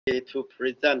to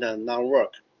present our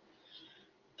work.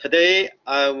 Today,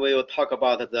 I will talk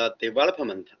about the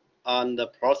development and the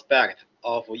prospect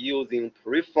of using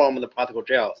preformed particle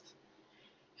gels.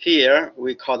 Here,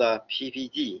 we call the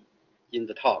PPG in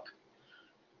the talk.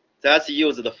 That's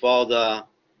used for the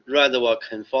reservoir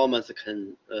conformance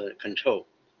control.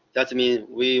 That means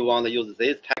we want to use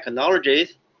these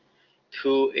technologies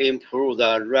to improve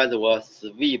the reservoir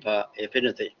sweep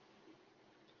efficiency.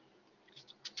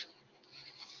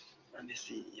 Let me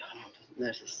see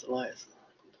next slide.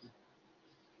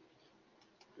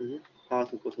 How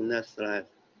to go to next slide?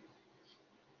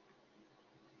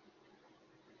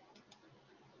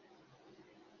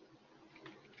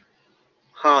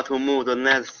 How to move the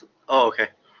next? Oh, okay.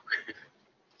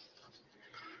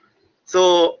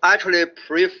 So actually,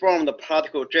 preformed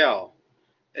particle gel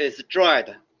is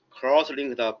dried,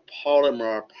 cross-linked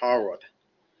polymer powered.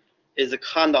 It's a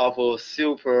kind of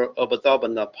super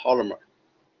absorbent polymer.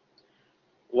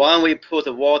 When we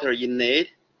put water in it,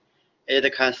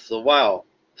 it can swell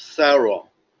several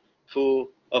to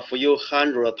a few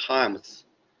hundred times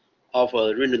of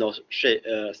original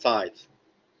size.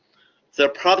 The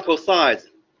particle size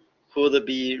could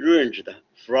be ranged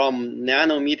from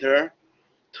nanometer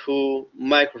to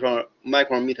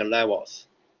micrometer levels.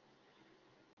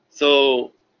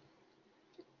 So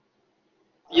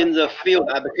in the field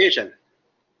application,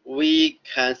 we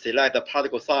can select the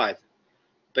particle size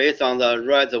based on the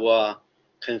reservoir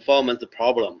conformance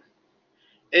problem.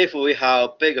 If we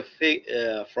have big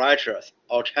fractures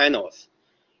or channels,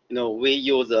 we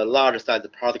use large size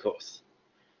particles.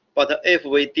 But if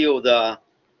we deal the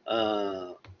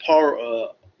power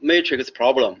matrix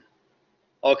problem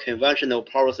or conventional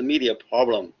porous media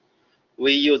problem,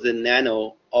 we use the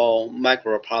nano or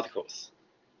micro particles.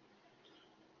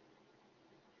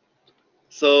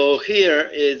 So here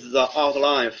is the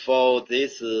outline for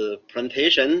this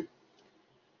presentation.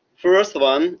 First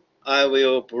one, I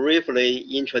will briefly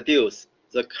introduce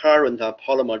the current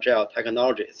polymer gel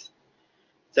technologies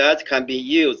that can be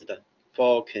used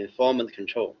for conformance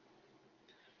control.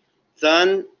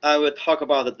 Then I will talk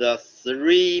about the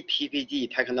 3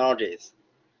 PPG technologies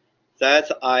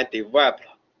that I developed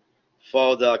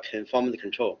for the conformance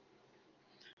control.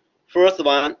 First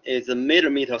one is a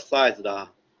millimeter sized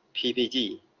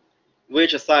PPG,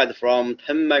 which size from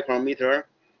 10 micrometer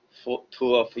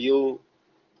to a few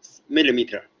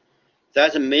millimeter.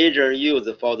 That's a major use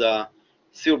for the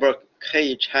super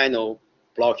K channel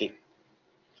blocking.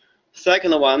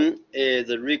 Second one is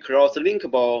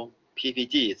recross-linkable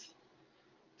PPGs.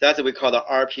 That we call the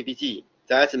RPPG.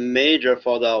 That's major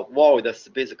for the void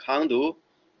space conduit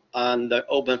and the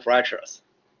open fractures.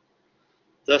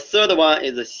 The third one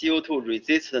is the CO2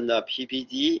 resistant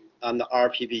PPG and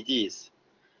RPPGs.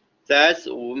 That's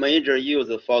major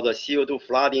use for the CO2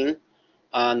 flooding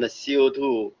and the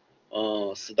CO2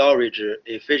 storage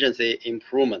efficiency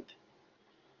improvement.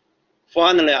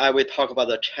 Finally, I will talk about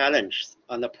the challenges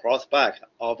and the prospect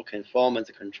of conformance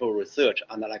control research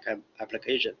and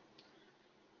application.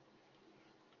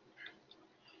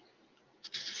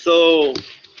 So,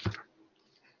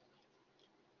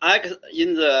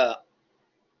 in the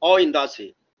oil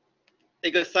industry,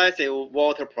 excessive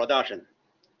water production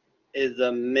is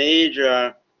a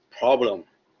major problem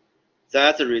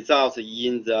that results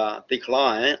in the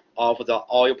decline of the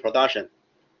oil production.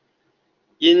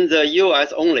 In the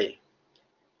US only,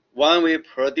 when we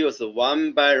produce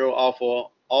 1 barrel of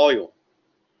oil,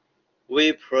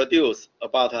 we produce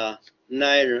about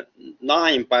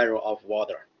 9 barrels of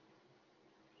water.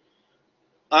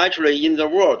 Actually, in the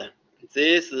world,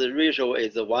 this ratio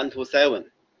is 1 to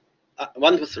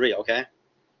 3, okay?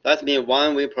 That means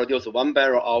when we produce 1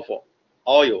 barrel of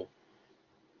oil,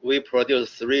 we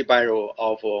produce 3 barrels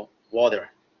of water,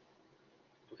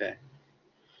 okay?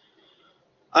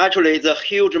 Actually, the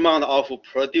huge amount of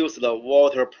produced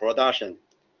water production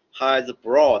has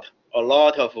brought a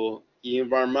lot of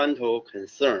environmental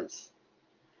concerns.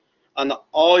 And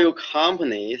oil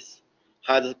companies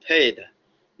have paid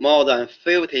more than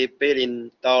 $50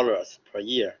 billion per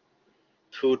year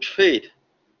to treat,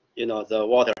 the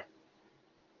water.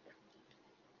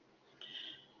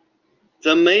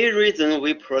 The main reason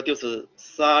we produce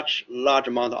such large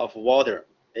amount of water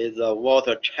is the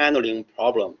water channeling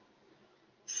problem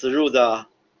through the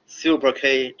super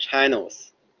K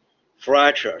channels,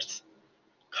 fractures,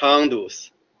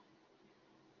 conduits,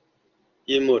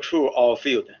 in mature oil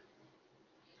field.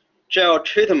 Gel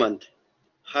treatment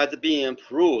has been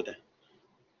proved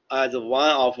as one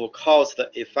of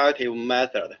cost-effective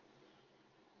methods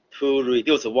to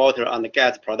reduce water and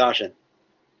gas production.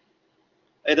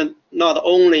 It not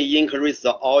only increases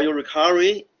the oil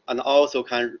recovery and also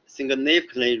can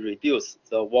significantly reduce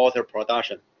the water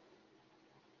production.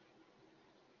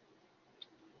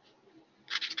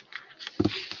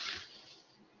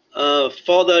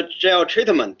 For the gel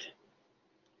treatment,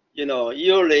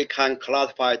 usually can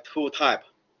classify two types.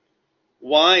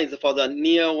 One is for the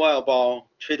near wellbore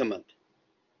treatment.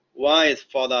 One is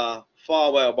for the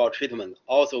far wellbore treatment.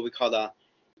 Also, we call the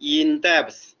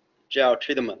in-depth gel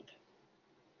treatment.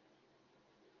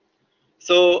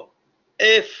 So,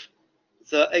 if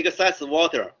the excess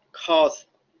water caused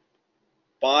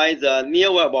by the near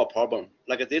wellbore problem,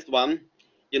 like this one,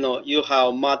 you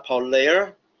have multiple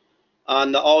layer,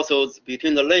 and also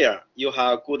between the layer, you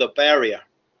have good barrier.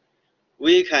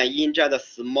 We can inject a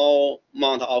small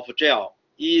amount of gel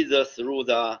either through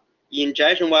the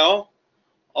injection well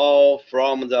or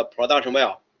from the production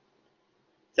well.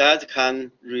 That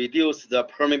can reduce the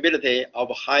permeability of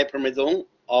high permeability zone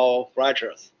or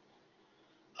fractures.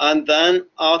 And then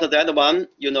after that one,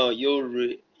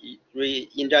 you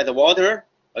re-inject water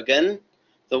again.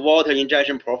 The water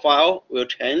injection profile will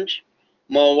change.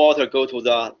 More water go to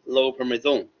the low permeability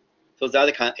zone. So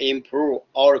that can improve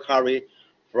our recovery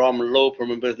from low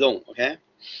permeability zone, okay?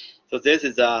 So this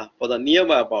is for the near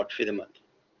wellbore treatment.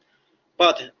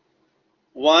 But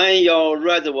when your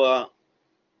reservoir,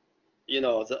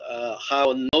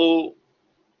 have no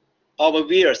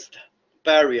obvious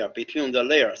barrier between the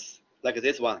layers, like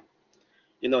this one,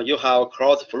 you have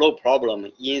cross flow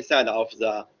problem inside of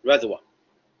the reservoir.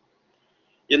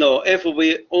 If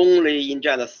we only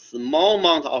inject a small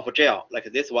amount of gel, like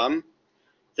this one,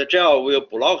 the gel will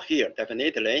block here,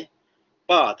 definitely.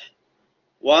 But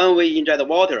when we inject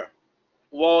water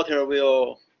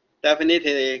will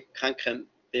definitely can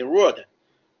divert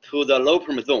to the low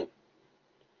permeability zone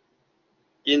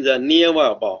in the near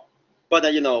wellbore. But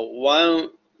when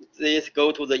this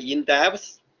go to the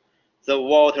in-depth, the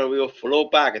water will flow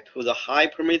back to the high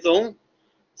permeability zone.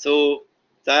 So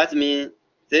that means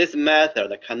this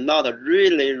method cannot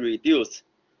really reduce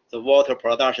the water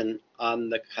production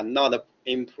and cannot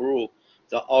improve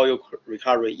the oil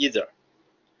recovery either.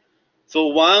 So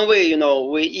one way,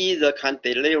 we either can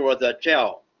deliver the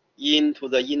gel into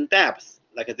the in-depth,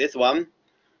 like this one.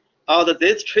 After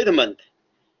this treatment,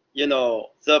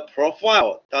 the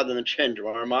profile doesn't change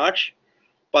very much,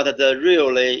 but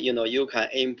really, you can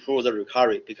improve the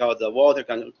recovery because the water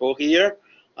can go here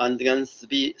and then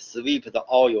sweep the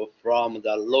oil from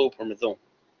the low permeability zone.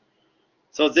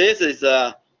 So this is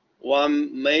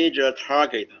one major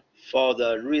target for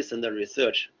the recent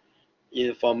research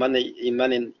in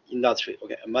many industry,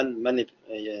 okay, many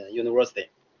university.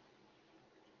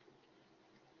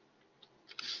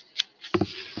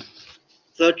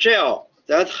 The gel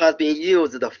that has been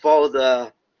used for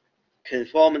the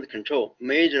conformance control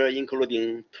major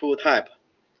including two types.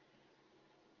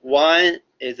 One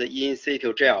is in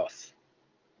situ gels.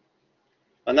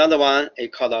 Another one is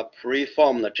called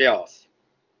preformed gels.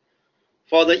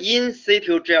 For the in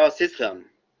situ gel system,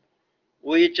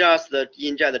 we just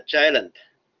inject gellant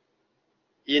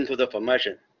into the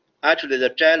formation. Actually,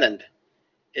 the gellant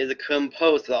is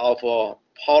composed of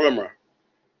polymer,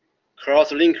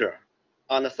 cross-linker,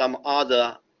 and some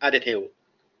other additive.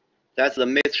 That's the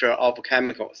mixture of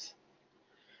chemicals.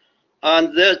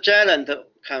 And the gellant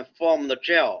can form the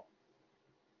gel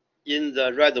in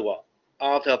the reservoir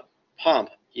after pump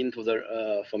into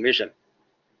the formation,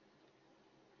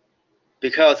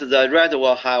 because the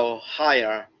reservoir have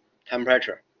higher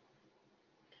temperature.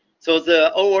 So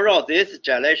the overall, this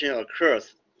gelation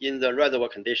occurs in the reservoir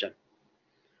condition.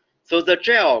 So the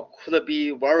gel could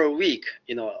be very weak,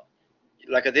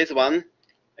 like this one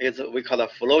is we call a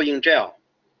flowing gel.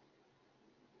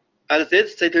 At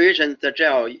this situation, the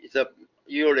gel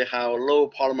usually have low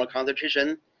polymer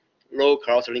concentration, low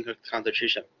cross-linker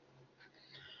concentration.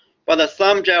 But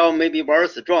some gel may be very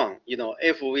strong.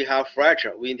 If we have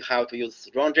fracture, we have to use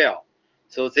strong gel.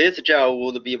 So this gel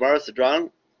would be very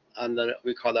strong, and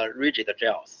we call it rigid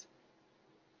gels.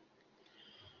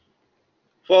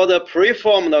 For the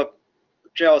preformed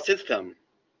gel system,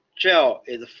 gel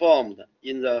is formed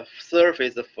in the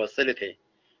surface facility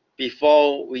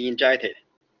before we inject it.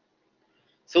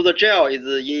 So the gel is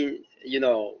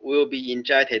will be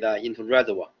injected into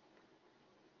reservoir.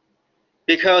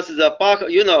 Because the bulk,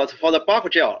 for the bulk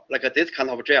gel, like this kind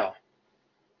of gel,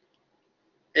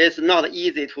 it's not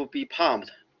easy to be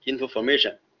pumped into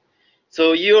formation.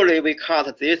 So usually we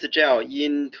cut this gel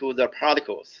into the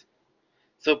particles.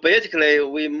 So basically,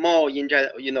 we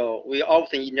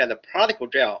often inject the particle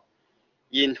gel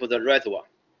into the reservoir.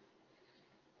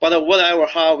 But whatever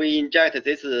how we inject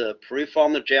this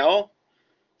preformed gel,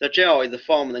 the gel is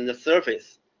formed in the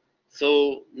surface,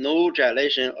 so no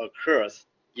gelation occurs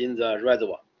in the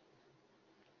reservoir.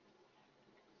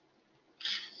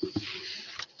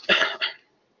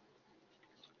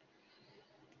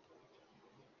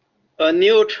 A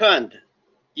new trend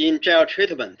in gel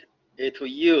treatment is to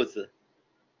use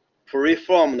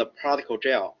preformed particle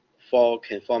gel for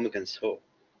conforming control,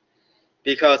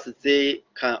 because they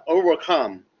can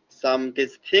overcome some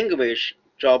distinguished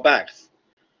drawbacks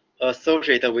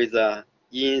associated with the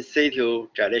in situ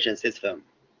gelation system.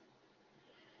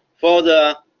 For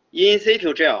the in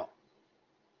situ gel,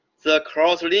 the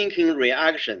cross-linking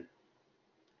reaction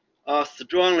are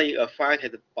strongly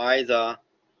affected by the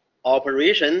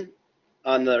operation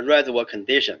and the reservoir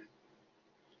condition.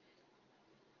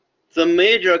 The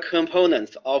major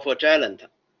components of a gellant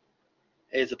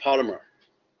is polymer.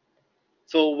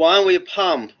 So when we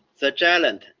pump the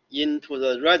gellant into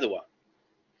the reservoir,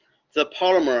 the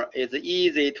polymer is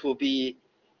easy to be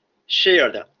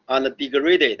sheared and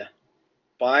degraded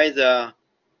by the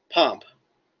pump,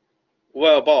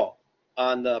 well bore,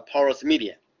 and porous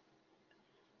media.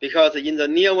 Because in the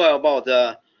near well bore,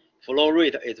 the flow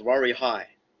rate is very high,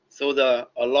 so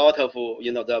a lot of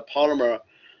the polymer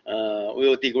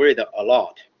will degrade a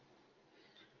lot.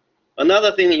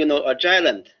 Another thing, a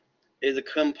gellant is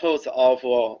composed of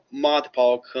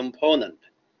multiple components,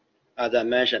 as I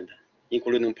mentioned,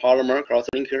 including polymer,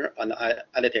 cross-linker, and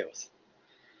additives.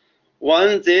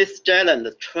 When this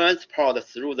gellant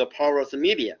transports through the porous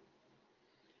media,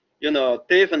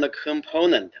 different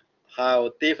components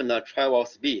have different travel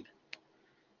speed.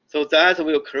 So that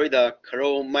will create a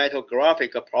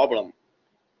chromatographic problem,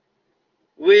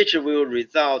 which will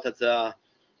result the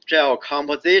gel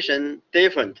composition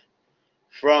different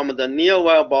from the near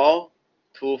well bore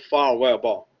to far well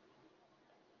bore.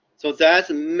 So that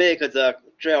makes the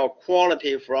gel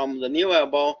quality from the near well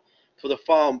bore to the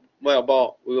far well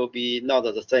bore will be not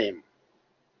the same.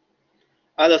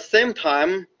 At the same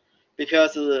time,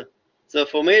 because the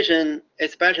formation,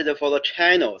 especially for the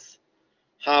channels,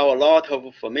 have a lot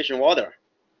of formation water.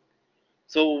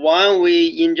 So when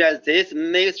we inject this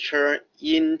mixture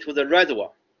into the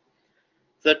reservoir,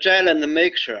 the gellant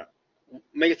mixture,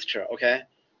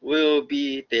 will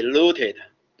be diluted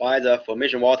by the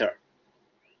formation water.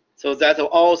 So that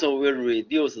also will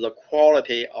reduce the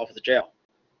quality of the gel.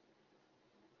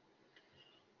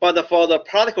 But for the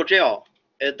particle gel,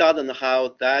 it doesn't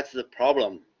have that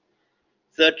problem.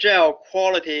 The gel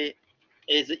quality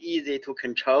is easy to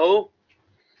control.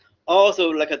 Also,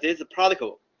 like this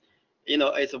particle,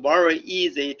 it's very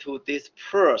easy to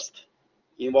disperse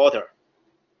in water.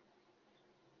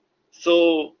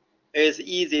 So it's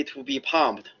easy to be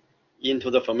pumped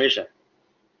into the formation.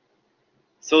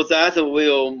 So that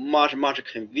will much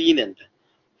convenient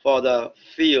for the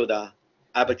field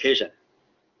application.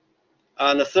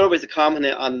 And the service company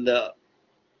and the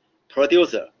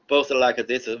producer, both like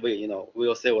this way,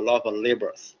 will save a lot of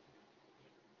labors.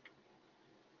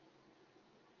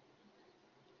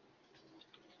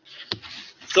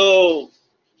 So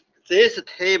this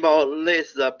table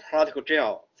lists the particle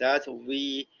gel that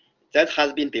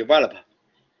has been developed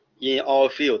in our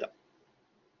field.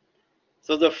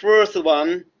 So the first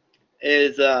one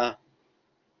is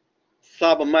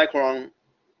submicron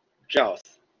gels.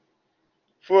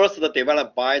 First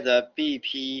developed by the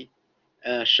BP,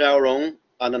 Chevron,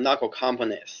 and NACO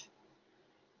companies.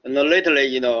 And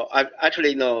lately,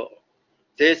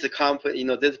 this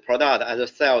company, this product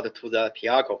has sold to the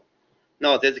Tiaco.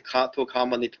 Now these two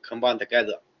companies combined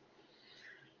together.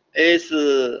 Its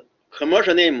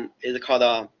commercial name is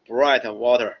called bright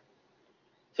water.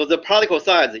 So the particle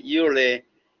size usually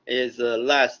is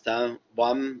less than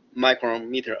 1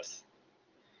 micrometers.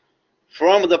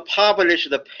 From the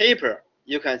published paper,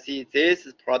 you can see this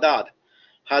product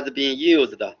has been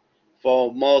used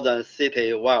for more than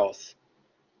 60 wells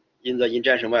in the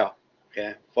injection well,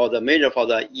 for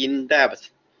the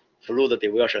in-depth fluid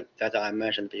diversion that I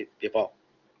mentioned before.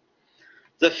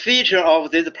 The feature of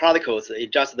these particles is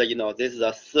just this is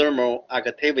a thermal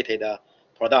activated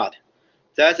product.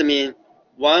 That means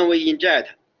when we inject,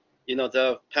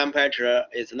 the temperature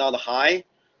is not high,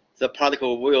 the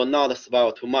particle will not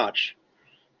swell too much.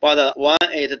 But when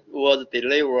it was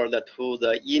delivered to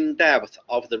the in-depth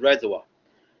of the reservoir,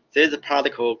 this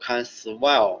particle can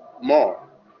swell more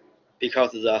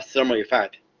because of the thermal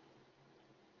effect.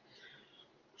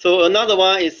 So another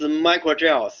one is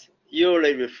microgels,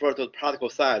 usually refer to particle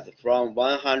size from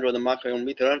 100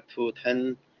 micrometer to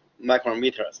 10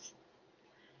 micrometers.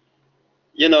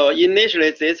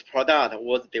 Initially this product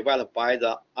was developed by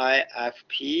the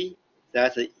IFP,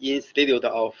 that's the Institute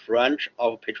of French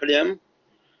of Petroleum.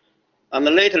 And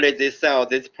lately they sell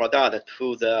this product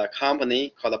to the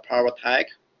company called PowerTech.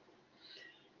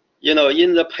 You know,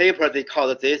 in the paper, they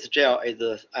call this gel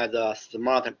as a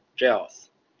smart gels.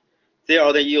 They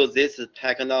already use this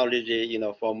technology, you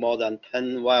know, for more than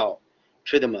 10 well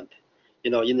treatment. You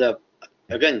know,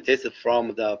 again, this is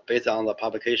based on the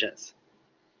publications.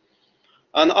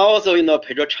 And also, you know,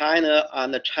 PetroChina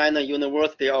and the China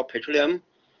University of Petroleum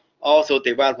also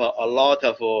develop a lot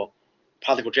of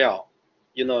particle gel.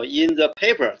 You know, in the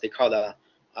paper, they call the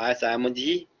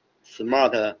SMG,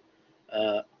 smart,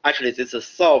 actually this is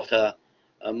soft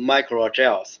micro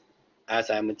gels,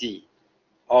 SMG,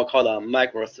 or called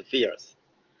microspheres.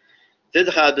 This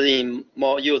has been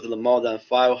used more than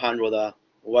 500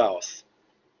 wells.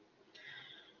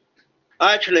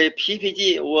 Actually,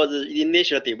 PPG was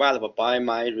initially developed by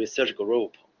my research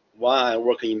group when I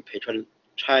worked in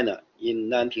China in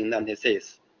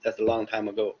 1996. That's a long time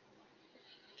ago.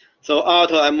 So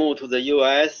after I moved to the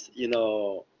US, you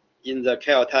know, in the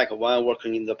Caltech when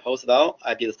working in the postdoc,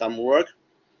 I did some work.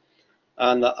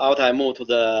 And after I moved to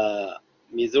the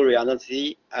Missouri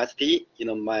University, ST, you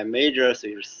know, my major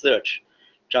research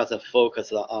just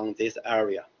focused on this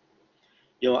area.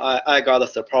 You know, I got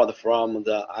support from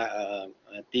the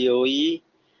DOE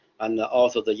and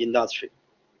also the industry.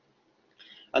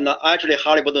 And actually,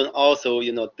 Halliburton also,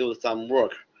 you know, do some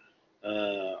work,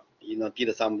 you know,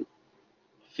 did some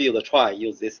field trial,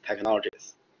 use these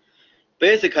technologies.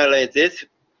 Basically, this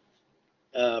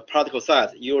particle size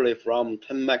usually from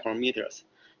 10 micrometers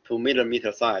to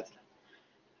millimeter size.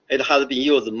 It has been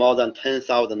used more than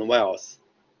 10,000 wells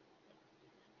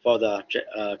for the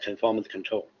conformance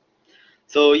control.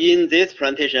 So in this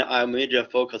presentation, I major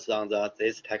focus on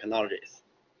these technologies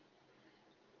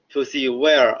to see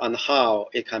where and how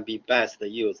it can be best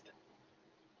used.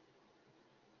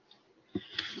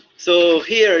 So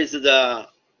here is the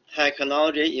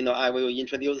technology, you know, I will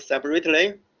introduce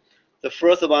separately. The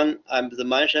first one I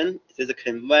mentioned is the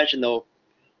conventional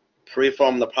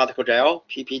preformed particle gel,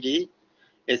 PPG.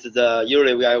 It's the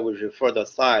usually we will refer the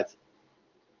size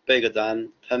bigger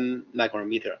than 10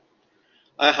 micrometer.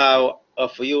 I have a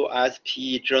few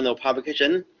SP journal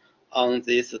publications on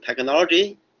this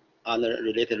technology and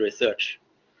related research.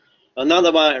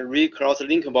 Another one,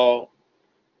 recross-linkable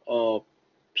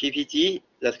PPG,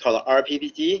 that's called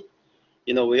RPPG.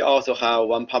 You know, we also have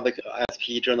one public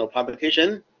SP journal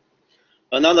publication.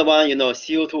 Another one, you know,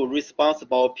 CO2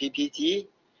 responsible PPG.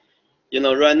 You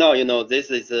know, right now, you know, this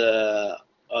is a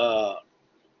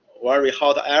very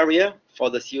hot area for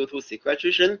the CO2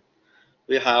 sequestration.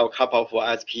 We have a couple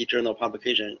of SP journal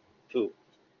publications too.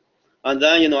 And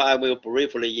then, you know, I will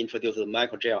briefly introduce the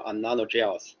microgel and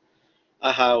nanogels.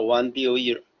 I have one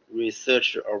DOE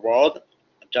research award,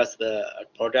 just a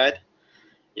project,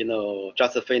 you know,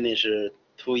 just finished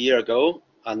 2 years ago,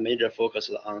 and major focus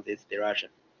on this direction.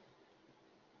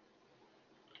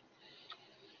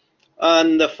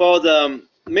 And for the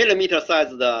millimeter size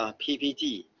the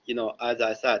PPG, you know, as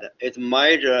I said, it's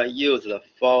major used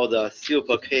for the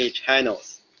super K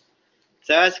channels.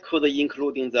 That could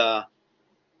including the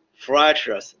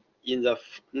fractures in the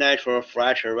natural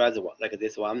fracture reservoir, like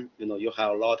this one. You know, you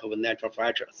have a lot of natural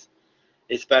fractures,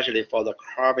 especially for the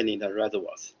carbonate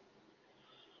reservoirs.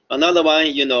 Another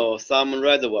one, you know, some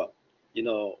reservoir, you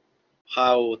know,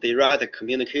 have direct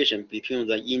communication between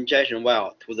the injection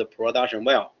well to the production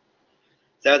well.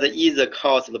 That is either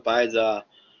caused by the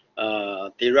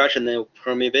directional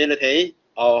permeability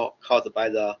or caused by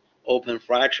the open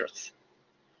fractures.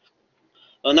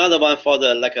 Another one for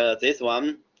the this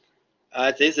one,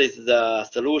 this is the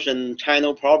solution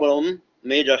channel problem.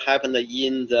 Major happened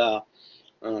in the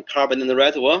carbonate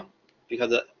reservoir,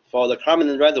 because for the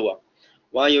carbonate reservoir,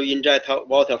 when you inject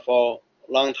water for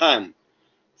a long time,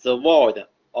 the void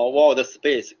or void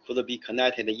space could be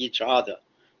connected to each other,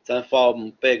 then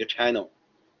form big channel.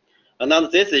 Another,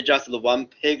 this is just one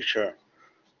picture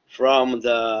from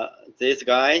this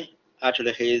guy.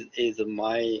 Actually, he is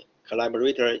my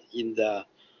collaborator in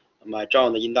my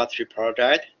joint industry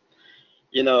project.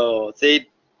 You know, they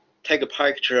take a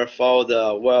picture for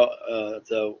the well,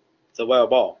 the well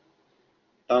bore,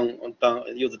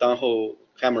 use downhole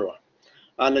camera,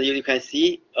 and you can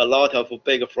see a lot of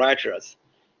big fractures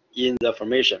in the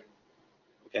formation.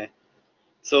 Okay,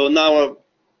 so now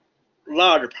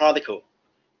large particle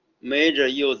major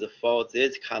use for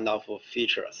this kind of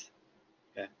features.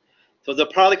 Okay, so the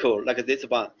particle like this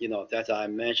one, you know, that I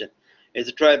mentioned,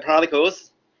 is dry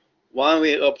particles. When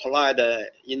we apply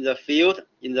in the field,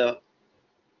 just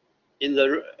in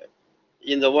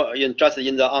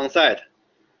the on-site,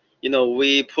 you know,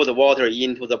 we put water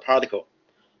into the particle,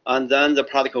 and then the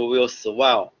particle will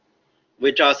swell.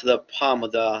 We just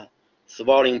pump the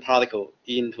swelling particle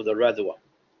into the reservoir.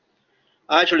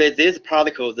 Actually, this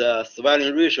particle, the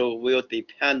swelling ratio will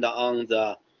depend on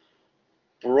the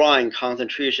brine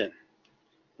concentration.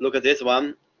 Look at this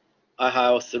one. I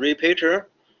have 3 pictures.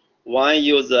 One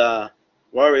uses a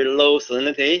very low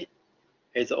salinity.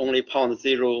 It's only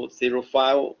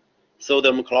 0.005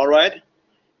 sodium chloride.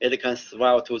 It can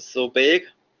swell to so big.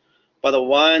 But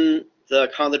when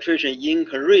the concentration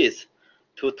increases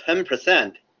to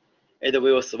 10%, it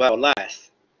will swell less.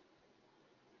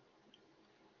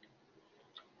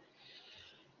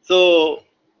 So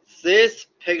this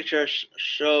picture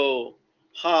shows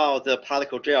how the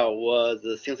particle gel was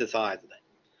synthesized.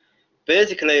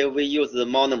 Basically, we use the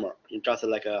monomer, just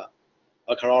like a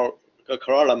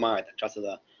acrylamide, just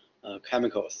the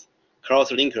chemicals,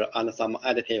 cross-linker, and some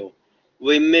additive.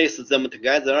 We mix them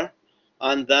together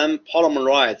and then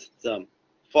polymerize them,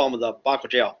 form the bulk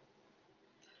gel.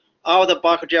 After the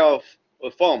bulk gel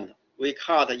formed, we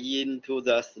cut into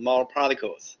the small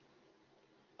particles,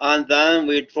 and then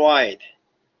we dry it,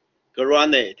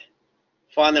 grind it.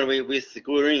 Finally, we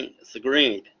screen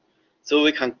it, so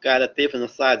we can get a different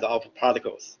size of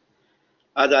particles.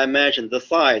 As I mentioned, the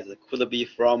size could be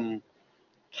from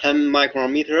 10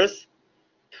 micrometers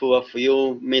to a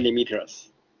few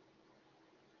millimeters,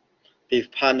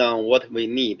 depending on what we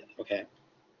need. Okay.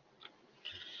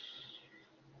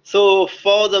 So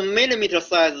for the millimeter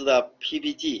size of the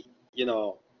PPG,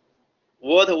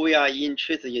 what we are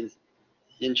interested in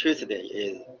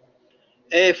is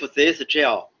if this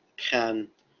gel can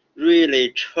really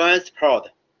transport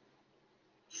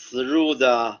through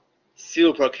the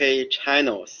super K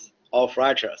channels or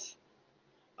fractures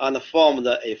and form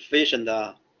the efficient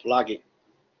plugging.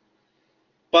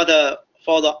 But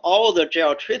for all the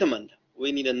gel treatment,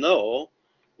 we need to know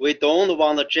we don't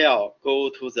want the gel go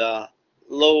to the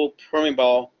low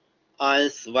permeable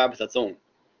unswept zone.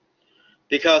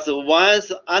 Because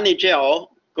once any gel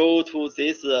go to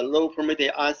this low permeability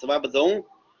unswept zone,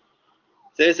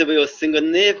 this will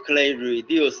significantly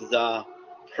reduce the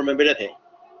permeability.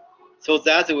 So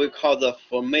that's what we call the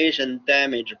formation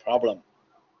damage problem.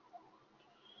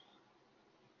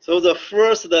 So the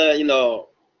first,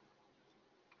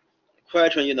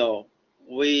 question,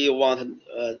 we want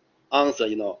to answer,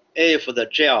 if the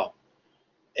gel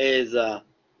is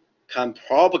can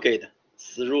propagate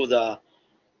through the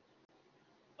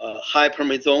high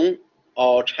permeability zone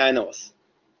or channels.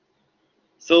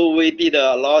 So we did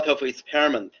a lot of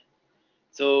experiment.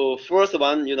 So first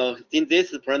one, in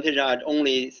this presentation, I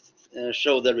only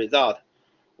show the result.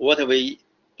 What we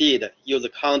did, use the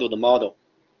conduit model.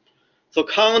 So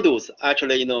conduits,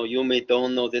 actually, you may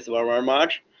don't know this very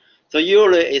much. So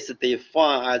usually it's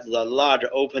defined as a large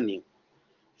opening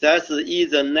that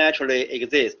either naturally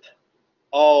exist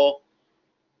or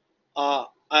are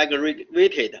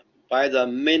aggravated by the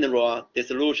mineral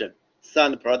dissolution,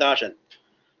 sand production,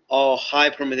 or high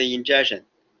permeability injection.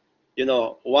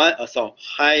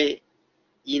 High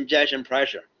injection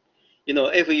pressure.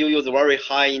 If you use very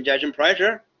high injection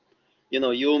pressure,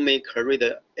 you may create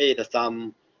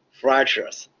some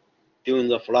fractures during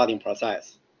the flooding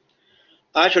process.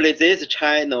 Actually, this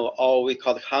channel, or we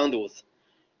call conduits,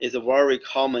 is very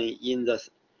common in the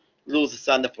loose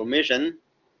sand formation,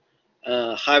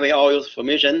 heavy oils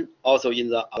formation, also in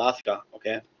the Alaska.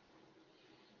 Okay.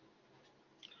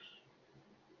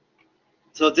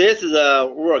 So this is a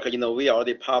work we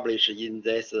already published in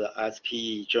this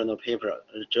SP journal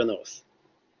journals.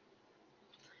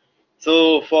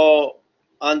 So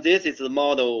and this is the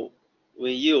model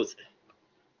we used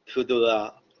to do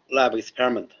the lab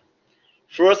experiment.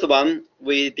 First one,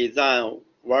 we designed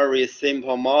very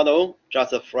simple model,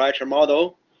 just a fracture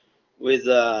model with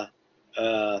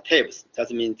tips.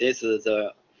 That means this is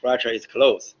the fracture is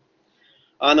closed.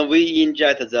 And we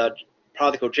inject the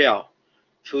particle gel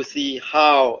to see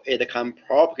how it can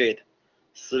propagate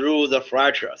through the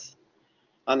fractures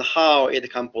and how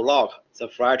it can block the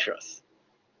fractures.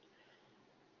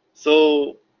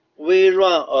 So we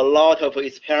run a lot of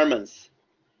experiments,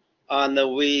 and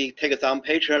we take some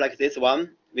picture like this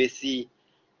one. We see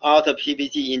after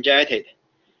PPG injected,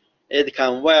 it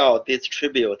can well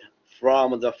distribute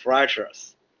from the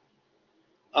fractures.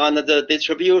 And the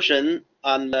distribution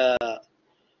and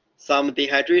some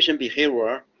dehydration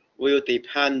behavior will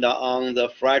depend on the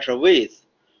fracture width,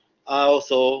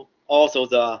 also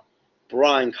the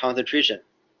brine concentration.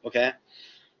 Okay,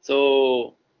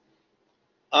 so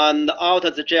and after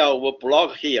the gel will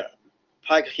block here,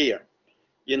 pack here,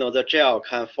 the gel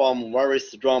can form very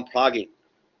strong plugging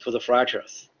to the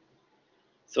fractures.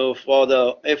 So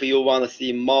if you want to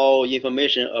see more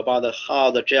information about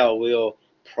how the gel will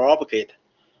propagate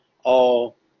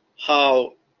or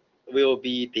how will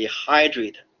be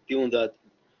dehydrated during the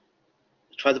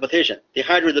transportation.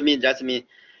 Dehydrate means that means,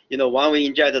 when we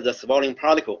inject the swelling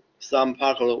particle, some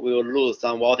particle will lose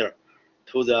some water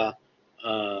to the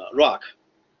rock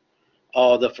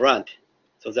or the front,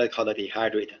 so that's called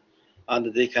dehydrate.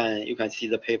 And you can see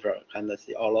the paper, kind of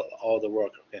see all the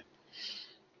work, okay,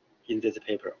 in this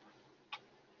paper.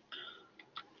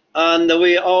 And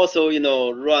we also,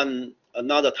 run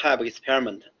another type of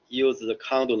experiment, use the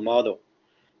conduit model.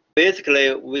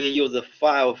 Basically, we use the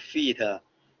 5 feet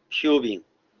tubing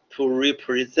to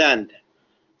represent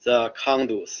the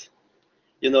conduits.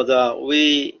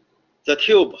 The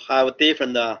tube have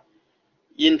different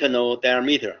internal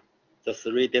diameter, the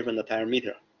 3 different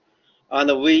diameter,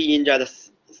 and we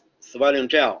inject swelling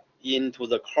gel into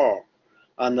the core,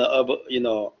 and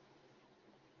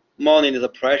monitor the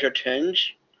pressure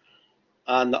change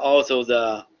and also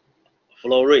the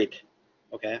flow rate,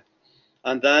 okay,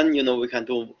 and then we can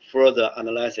do further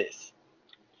analysis.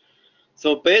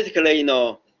 So basically,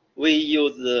 we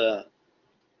use the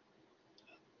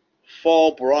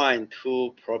 4 brine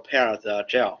to prepare the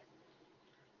gel.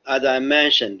 As I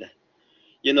mentioned,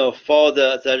 for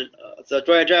the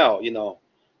dry gel,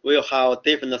 we'll have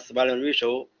different swelling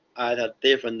ratio at a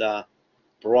different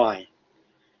brine.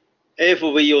 If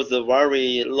we use a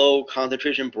very low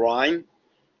concentration brine,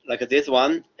 like this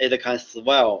one, it can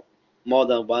swell more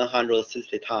than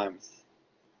 160 times.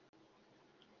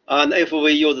 And if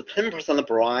we use 10%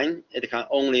 brine, it can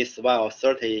only swell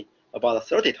about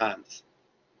 30 times.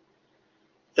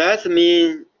 That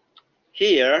means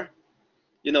here,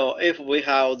 if we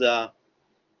have the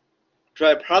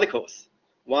dry particles,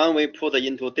 when we put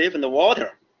into different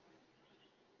water,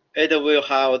 it will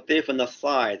have different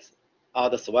size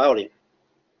of the swelling.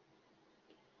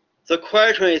 The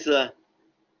question is,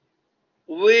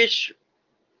 which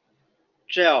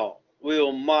gel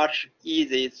will much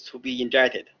easier to be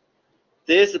injected?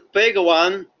 This big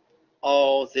one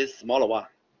or this smaller one?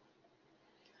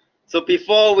 So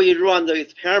before we run the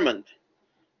experiment,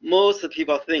 most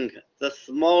people think the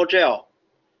small gel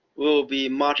will be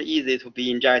much easier to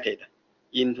be injected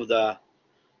into the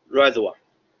reservoir.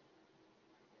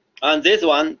 And this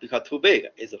one, because too big,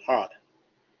 is hard.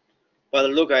 But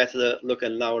look at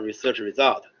our research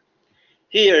result.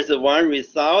 Here is one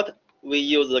result. We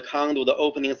use the conduit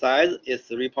opening size is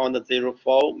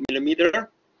 3.04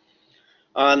 millimeter.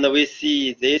 And we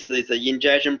see this is the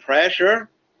injection pressure,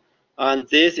 and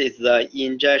this is the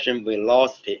injection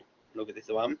velocity. Look at this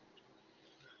one.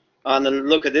 And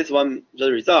look at this one,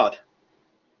 the result.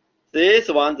 This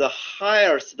one, the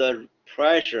highest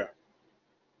pressure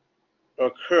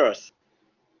occurs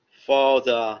for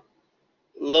the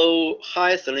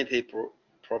high salinity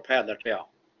propelled gel.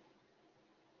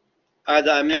 As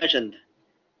I mentioned,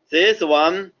 this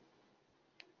one,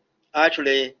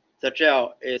 actually, the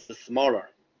gel is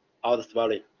smaller out of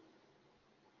swelling.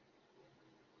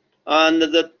 And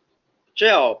the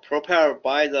gel propelled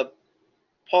by the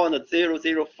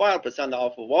 0.005%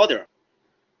 of water,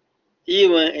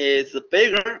 even is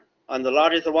bigger and the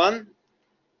largest one,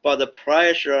 but the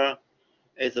pressure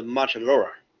is much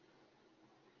lower.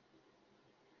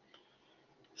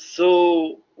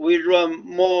 So we run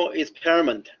more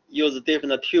experiment, use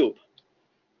different tube.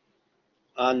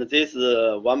 And this is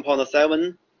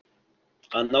 1.7,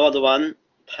 another one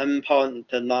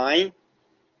 10.9,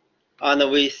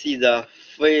 and we see the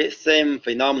same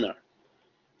phenomena.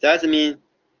 That means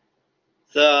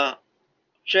the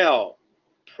gel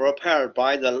propelled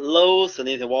by the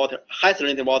high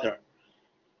salinity water,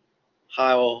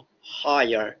 have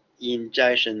higher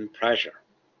injection pressure.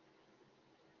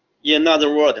 In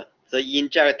other words, the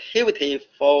injectivity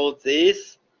for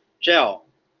this gel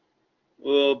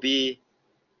will be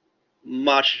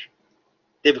much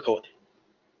difficult.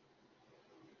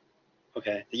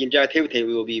 Okay, the injectivity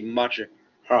will be much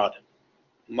hard,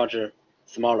 much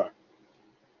smaller.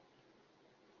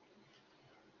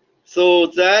 So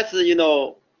that's,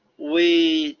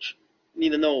 we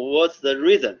need to know what's the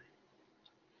reason.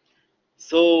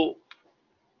 So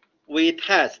we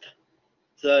test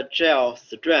the gel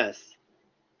strength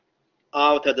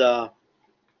after the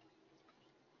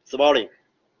swelling.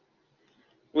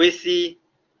 We see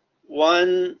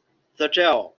when the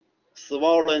gel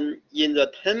swollen in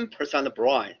the 10%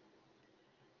 brine,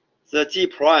 the G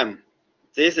prime,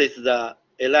 this is the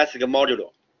elastic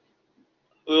modulus,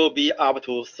 will be up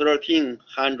to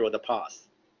 1300 parts.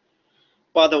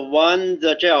 But when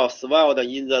the gel swelled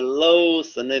in the low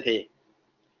salinity,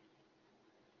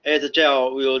 its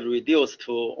gel will reduce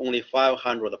to only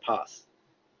 500 parts,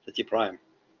 the G prime.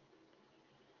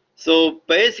 So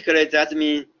basically that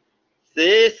means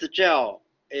this gel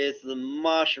is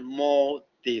much more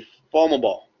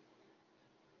deformable.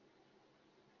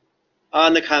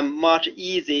 and can much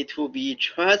easy to be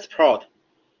transported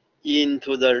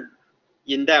into the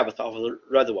in depth of the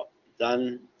reservoir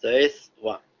than this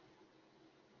one.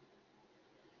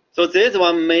 So this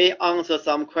one may answer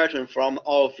some question from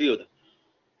our field.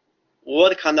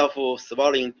 What kind of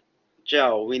swallowing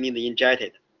gel we need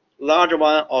injected? Larger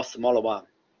one or smaller one?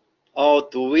 Or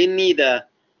do we need to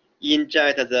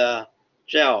inject the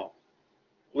gel?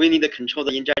 We need to control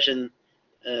the injection.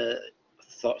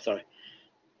 Sorry.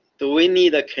 Do we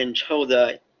need to control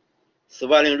the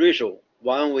swelling ratio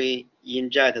when we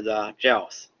inject the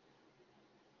gels?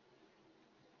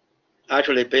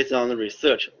 Actually, based on the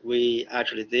research,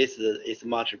 this is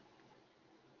much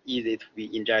easy to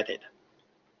be injected.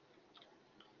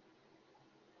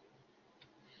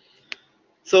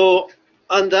 So,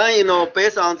 and then,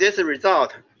 based on this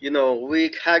result, we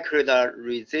calculate the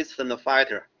resistant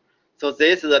factor. So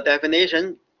this is the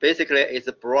definition. Basically,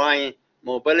 it's brine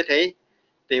mobility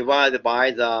divided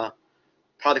by the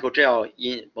particle gel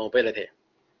in mobility.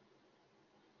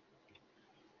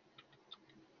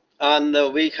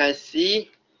 And we can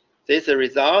see this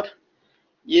result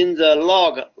in the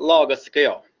log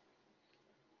scale.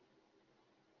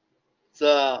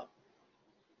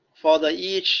 For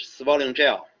each swallowing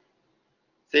gel,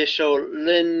 they show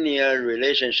linear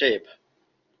relationship.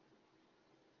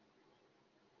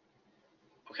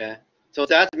 Okay, so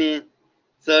that means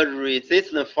the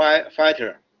resistant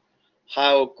factor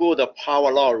have good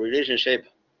power law relationship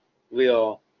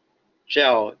with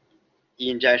gel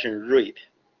injection rate.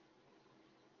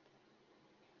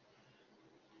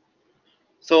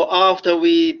 So after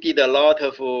we did a lot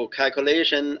of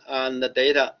calculation and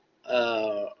data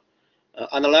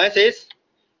analysis,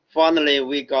 finally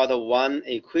we got one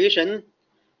equation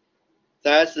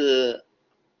that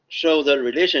shows the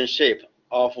relationship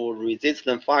of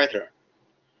resistance factor.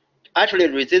 Actually,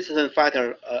 resistance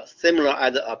factor similar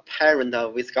as apparent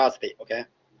viscosity, okay?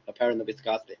 Apparent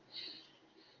viscosity.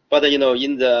 But in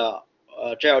the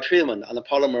gel treatment and the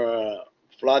polymer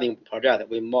flooding project,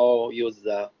 we more use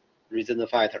the resistance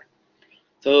factor.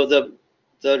 So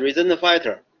the resistance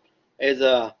factor is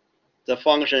the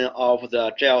function of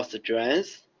the gel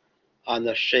strength and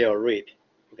the shear rate.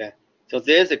 Okay, so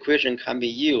this equation can be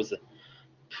used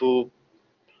to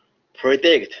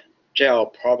predict gel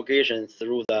propagation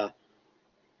through the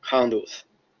conduits.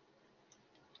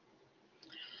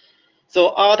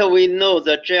 So after we know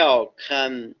the gel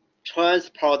can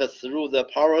transport through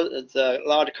the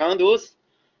large conduits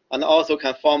and also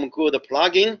can form good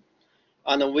plugging,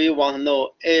 and we want to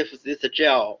know if this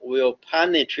gel will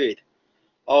penetrate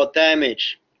or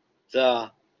damage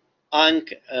the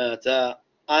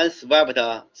unswept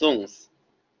zones.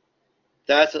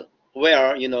 That's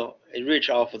where it reach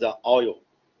off the oil.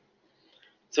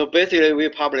 So basically, we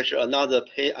published another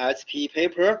SP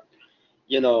paper.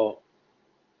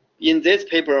 In this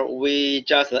paper, we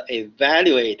just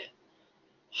evaluate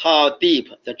how deep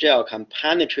the gel can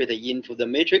penetrate into the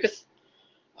matrix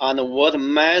and what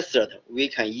method we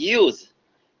can use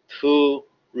to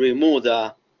remove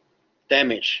the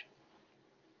damage.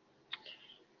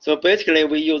 So basically,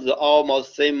 we use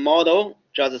almost same model,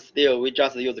 we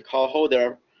just use the core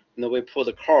holder. We put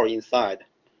the core inside,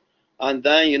 and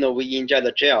then we inject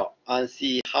the gel and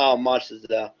see how much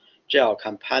the gel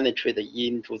can penetrate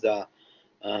into the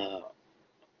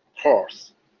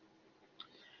cores.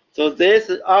 So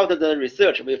after the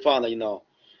research, we found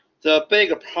the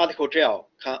big particle gel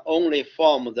can only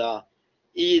form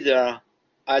either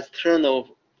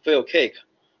external field cake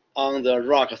on the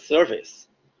rock surface,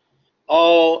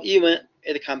 or even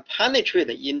it can penetrate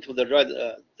into the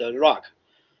rock,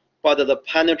 but the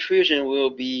penetration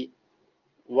will be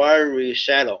very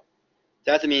shallow.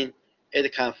 That means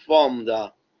it can form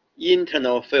the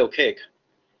internal field cake.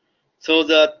 So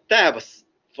the depth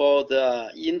for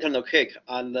the internal cake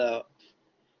and the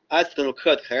external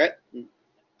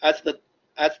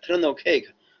cake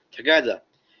together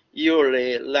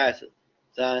usually less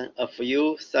than a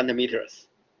few centimeters.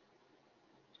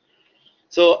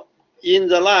 So in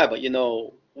the lab,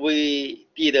 we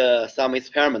did some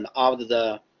experiment after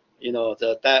the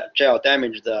gel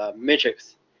damaged the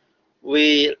matrix.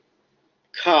 We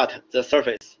cut the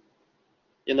surface.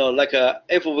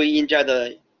 If we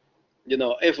inject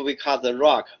if we cut the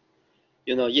rock,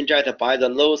 injected by the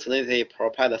low salinity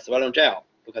propelled swallowing gel.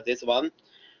 Look at this one.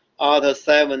 After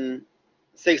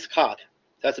 6 cut,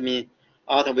 that means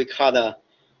after we cut a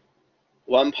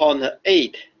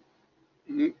 1.8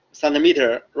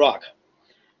 centimeter rock,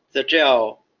 the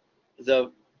gel,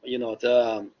 the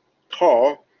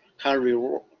core can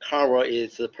recover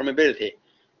its permeability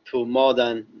to more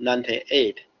than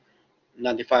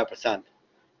 95%.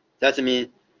 That means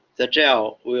the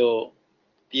gel will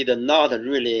did not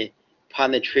really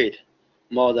penetrate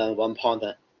more than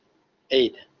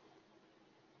 1.8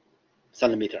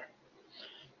 centimeter.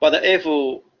 But if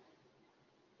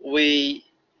we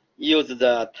use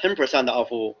the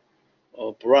 10%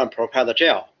 of boron propelled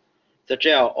gel, the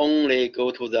gel only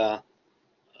go to the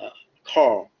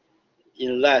core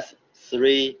in less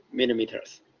 3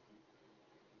 millimeters.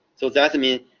 So that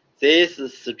means this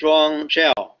strong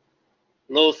gel,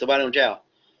 low volume gel,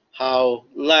 have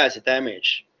less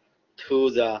damage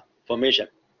to the formation.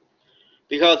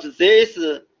 Because this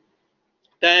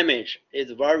damage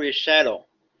is very shallow,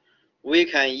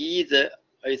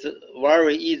 it's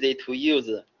very easy to use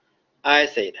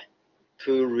acid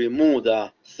to remove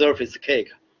the surface cake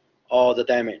or the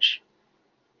damage.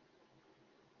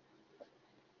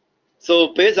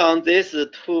 So based on these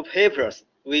two papers,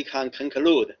 we can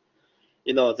conclude,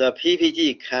 the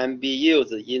PPG can be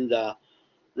used in the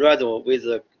reservoir with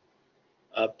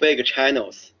big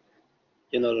channels,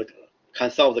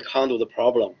 can solve the conduit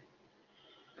problem.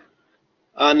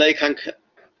 And it can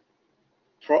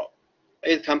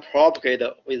propagate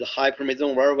with high permeate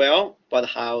zone very well, but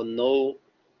have no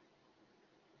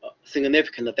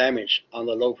significant damage on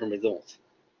the low permeate zones.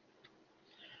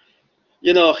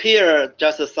 Here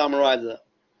just to summarize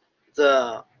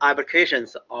the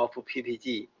applications of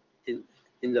PPG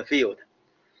in the field.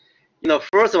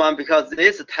 First one, because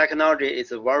this technology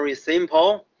is very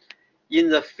simple in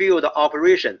the field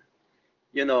operation.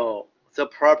 The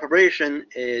preparation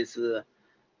is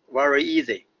very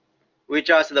easy. We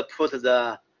just put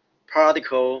the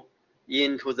particle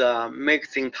into the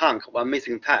mixing tank,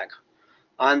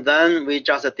 and then we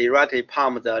just directly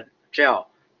pump the gel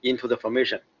into the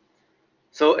formation.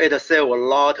 So it saves a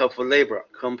lot of labor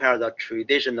compared to the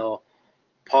traditional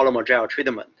polymer gel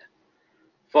treatment.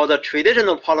 For the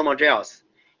traditional polymer gels,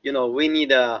 we need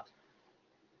to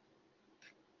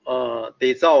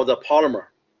dissolve the polymer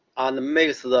and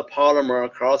mix the polymer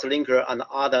cross-linker and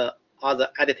other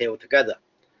additive together.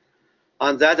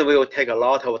 And that will take a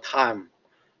lot of time.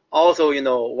 Also,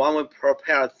 when we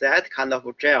prepare that kind of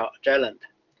gellant,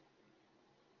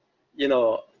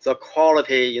 the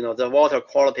quality, the water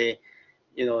quality,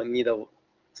 need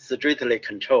strictly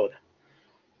controlled.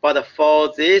 But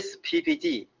for this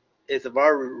PPG, it's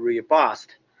very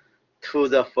robust to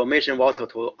the formation water,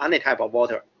 to any type of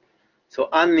water. So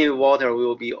any water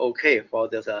will be okay for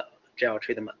this gel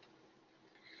treatment.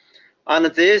 And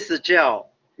this gel,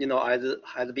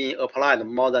 has been applied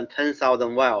more than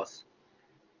 10,000 wells,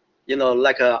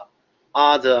 like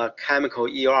other chemical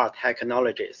ER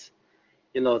technologies.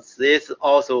 This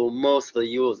also most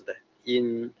used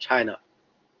in China.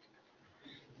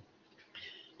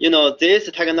 This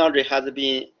technology has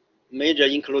been major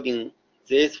including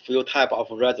this few type of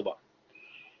reservoir.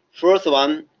 First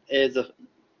one is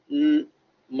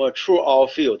mature oil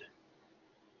field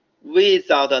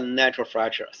without natural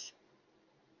fractures.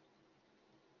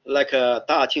 Like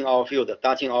Daqing oil field.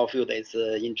 Daqing oil field is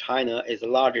in China is the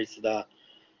largest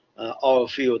oil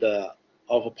field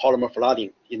of polymer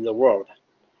flooding in the world.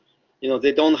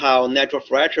 They don't have natural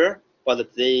fracture,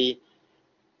 but they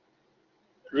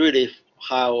really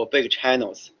have big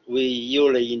channels. We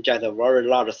usually inject a very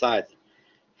large size,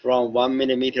 from 1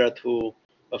 millimeter to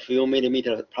a few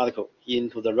millimeter particle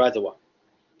into the reservoir,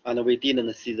 and we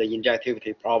didn't see the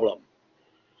injectivity problem.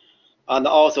 And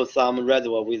also some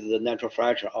reservoir with the natural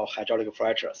fracture or hydraulic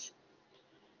fractures.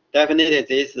 Definitely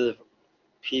this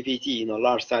PPG,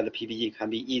 large size PPG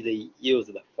can be easily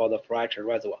used for the fracture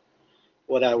reservoir,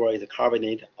 whatever is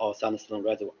carbonate or sandstone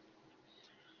reservoir.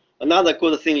 Another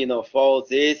good thing, for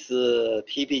this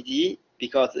PPG,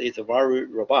 because it's very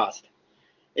robust,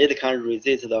 it can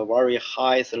resist the very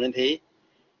high salinity,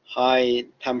 high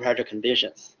temperature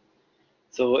conditions.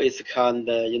 So it can,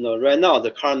 right now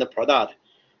the current product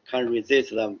can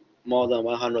resist them more than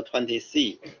 120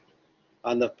 C,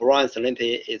 and the boron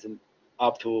salinity is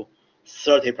up to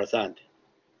 30%.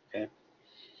 Okay.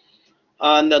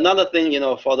 And another thing,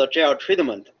 for the gel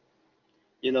treatment,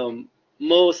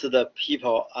 most of the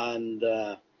people and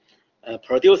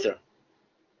producer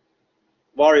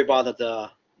worry about the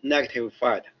negative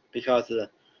effect, because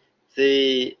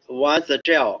once the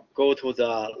gel go to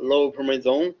the low permeate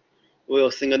zone,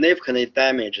 will significantly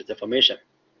damage the formation.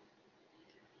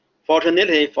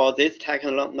 Fortunately for this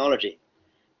technology,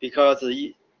 because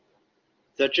the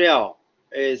gel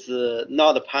is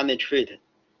not penetrate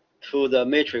to the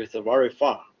matrix very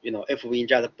far. If we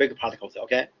inject big particles,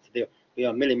 okay, still we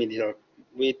are millimeter.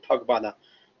 We talk about a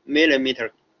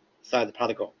millimeter size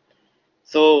particle.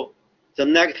 So the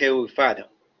negative effect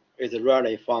is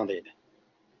rarely founded.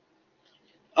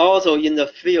 Also in the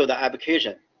field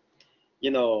application,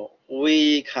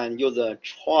 we can use a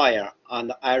trial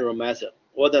and error method.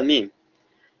 What does that mean?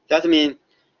 That means,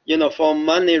 for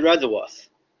many reservoirs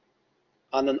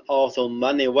and also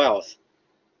many wells,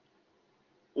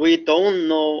 we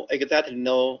don't exactly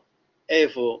know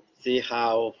if they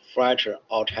have fracture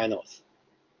or channels,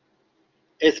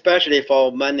 especially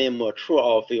for many mature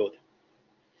oil fields.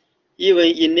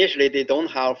 Even initially they don't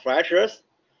have fractures,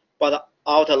 but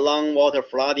after long water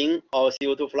flooding or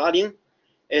CO2 flooding,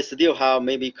 it still have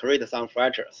maybe create some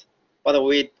fractures, but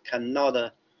we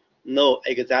cannot know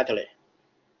exactly.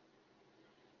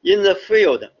 In the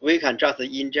field, we can just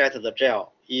inject the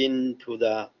gel into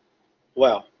the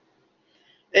well.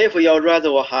 If your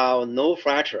reservoir have no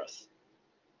fractures,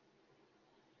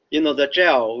 the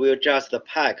gel will just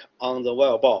pack on the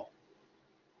well bore,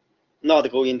 not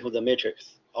go into the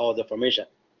matrix or the formation.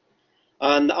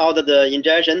 And after the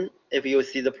injection, if you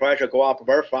see the pressure go up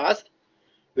very fast,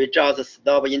 we just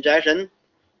stop injection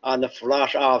and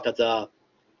flush out the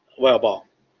well bore.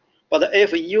 But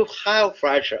if you have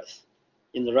fractures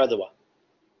in the reservoir,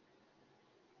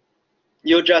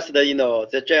 you just,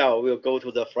 the gel will go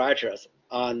to the fractures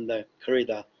and create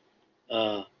a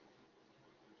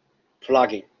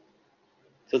plugging.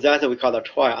 So that's what we call the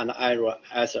trial and error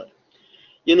method.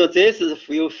 This is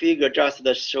few figure just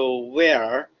to show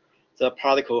where the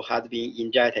particle has been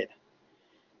injected.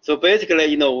 So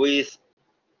basically,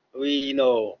 we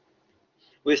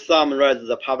summarize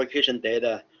the publication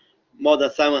data, more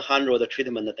than 700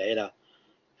 treatment data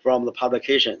from the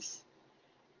publications.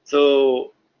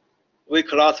 So we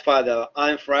classify the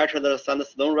unfractured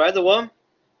sandstone reservoir.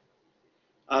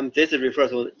 This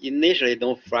refers to initially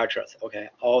no fractures, okay,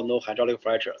 or no hydraulic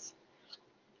fractures.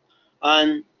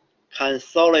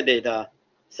 Unconsolidated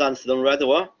sandstone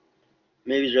reservoir,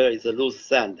 maybe there is a loose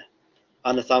sand,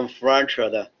 and some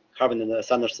fractured carbonate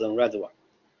sandstone reservoir.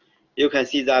 You can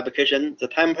see the application, the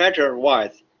temperature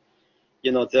wise,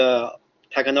 the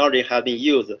technology has been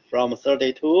used from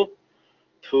 32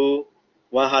 to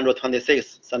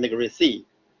 126 centigrade C.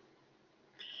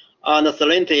 And the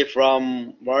salinity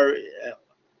from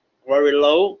very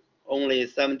low, only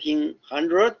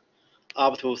 1700,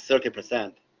 up to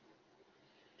 30%.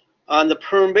 And the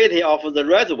permeability of the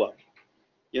reservoir,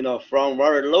 from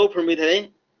very low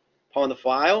permeability,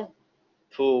 0.5,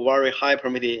 to very high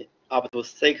permeability, up to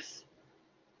 6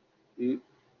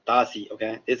 Darcy,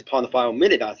 okay? This is 0.5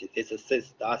 millidarcy, this is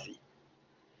 6 Darcy.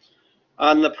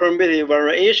 And the permeability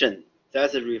variation,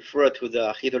 that's referred to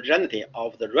the heterogeneity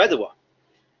of the reservoir.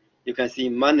 You can see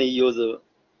many use in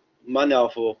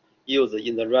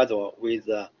the reservoir with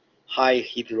high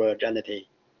heterogeneity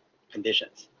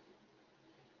conditions.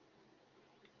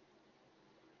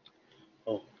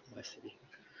 Oh, I see.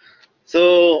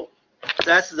 So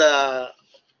that's the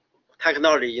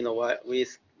technology,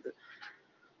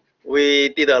 we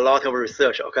did a lot of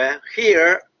research, okay?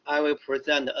 Here, I will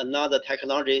present another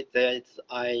technology that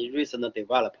I recently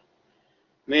developed,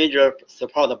 major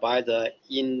supported by the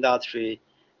industry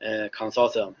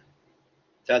consortium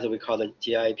that we call the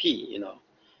GIP,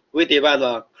 We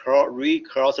developed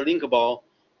cross-linkable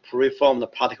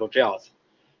preformed particle gels.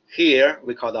 Here,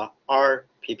 we call the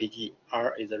RPPG.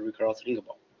 R is a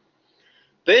cross-linkable.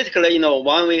 Basically,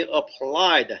 when we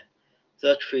applied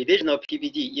the traditional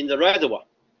PPG in the reservoir,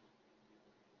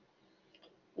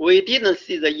 we didn't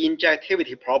see the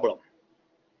injectivity problem,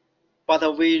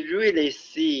 but we really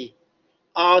see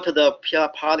after the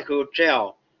particle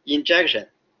gel injection,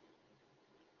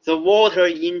 the water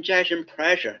injection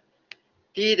pressure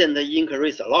didn't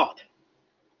increase a lot.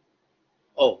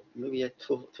 Oh, maybe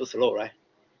too slow, right?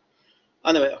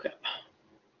 Anyway, okay.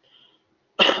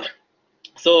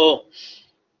 So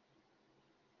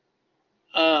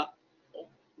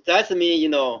that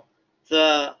means,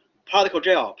 the particle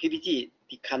gel PPG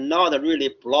cannot really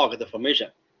block the formation,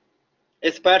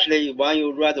 especially when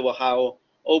you reservoir have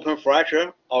open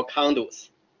fracture or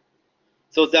conduits.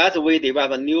 So that's we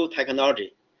develop a new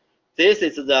technology. This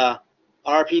is the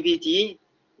RPPG.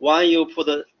 When you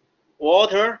put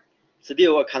water,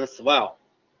 still can swell,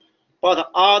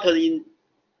 but after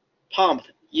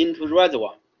pumped into the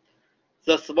reservoir,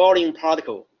 the swelling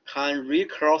particle can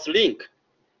recross-link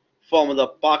from the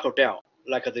buccal gel,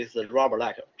 like this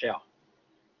rubber-like gel.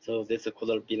 So this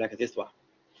could be like this one.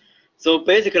 So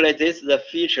basically, this is the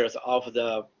features of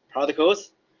the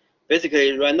particles.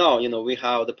 Basically, right now, we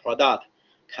have the product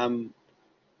can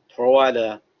provide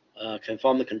a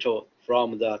conformed control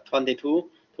from the 22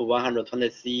 to 120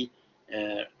 C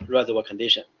reservoir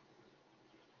condition.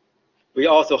 We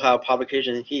also have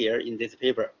publication here in this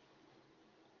paper.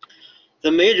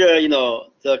 The major,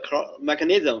 the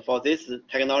mechanism for this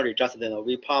technology, just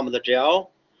we pump the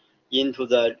gel into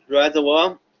the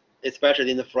reservoir,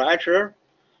 especially in the fracture.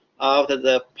 After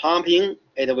the pumping,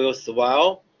 it will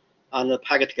swell and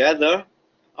pack together.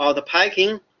 After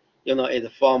packing,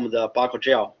 it forms the buckle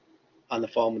gel and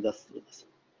form the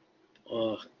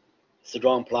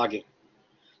strong plugging.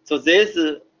 So this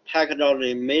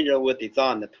technology measure was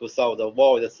designed to solve the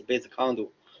void space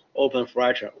conduit, open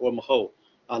fracture, wormhole,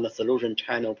 and the solution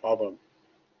channel problem.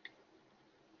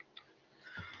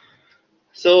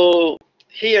 So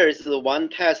here is one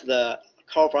test, the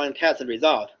Conformance test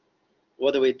result.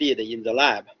 What we did in the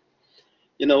lab.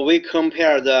 We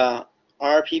compare the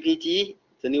RPPG,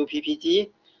 the new PPG,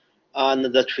 and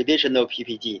the traditional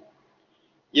PPG.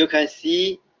 You can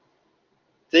see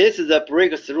this is the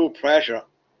breakthrough pressure.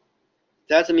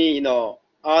 That means,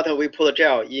 after we put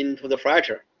gel into the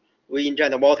fracture, we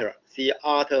inject water,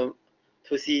 to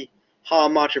see how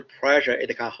much pressure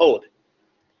it can hold.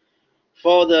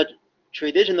 For the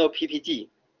traditional PPG,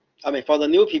 for the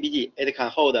new PPG, it can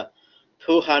hold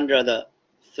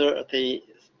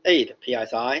 238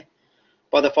 psi,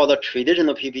 but for the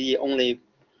traditional PPG only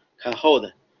can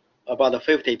hold about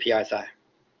 50 psi.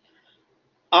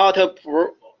 After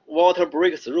water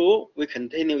breaks through, we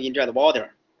continue inject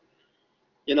water.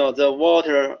 The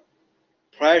water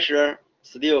pressure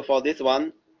still for this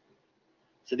one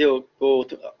still go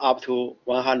up to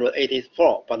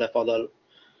 184, but for the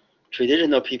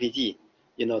traditional PPG,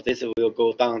 this will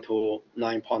go down to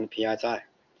 9 psi.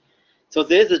 So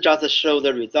this just shows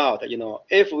the result.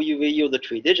 If we use the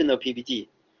traditional PPG,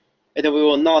 it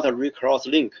will not recross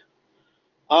link.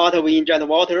 After we inject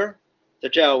water, the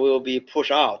gel will be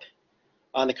pushed out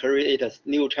and create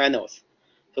new channels.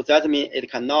 So that means it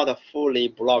cannot fully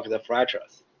block the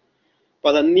fractures.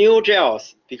 But the new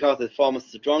gels, because it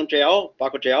forms strong gel,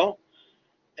 buckle gel,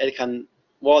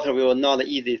 water will not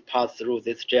easily pass through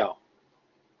this gel.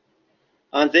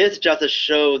 And this just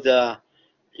shows the,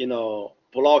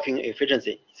 blocking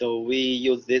efficiency. So we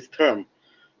use this term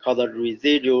called the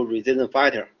residual resistance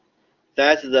factor.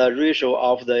 That's the ratio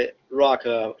of the rock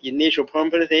initial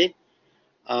permeability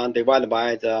divided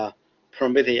by the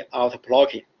permeability out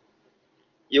blocking.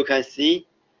 You can see,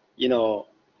 for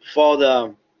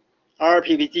the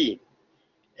RPPG,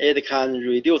 it can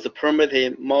reduce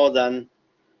permeability more than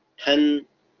 10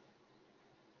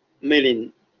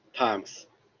 million times.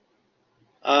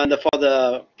 And for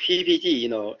the PPG,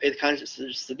 it can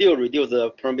still reduce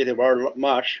the permeability very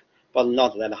much, but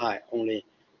not that high, only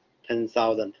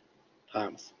 10,000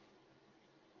 times.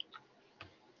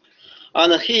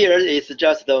 And here is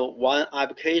just one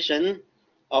application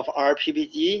of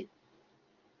RPPG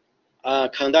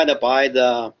conducted by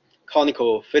the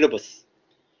conical Phillips.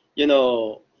 In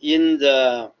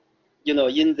their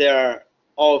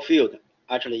oil field,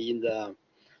 actually in the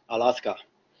Alaska.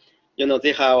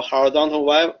 They have horizontal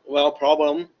well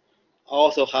problem,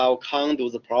 also have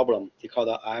conduit problem. They call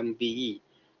the MBE,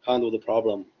 conduit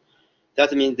problem.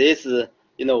 That means this,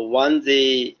 when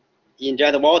they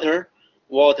inject water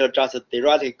just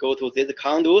directly go to these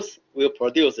conduits, will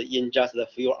produce in just a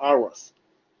few hours.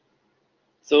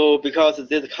 So because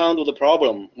this conduit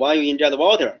problem, when you inject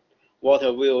water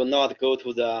will not go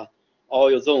to the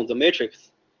oil zone, the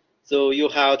matrix. So you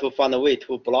have to find a way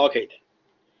to block it.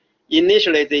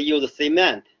 Initially, they use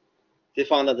cement. They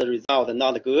found that the result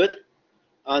not good.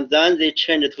 And then they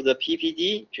changed to the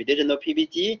PPG, traditional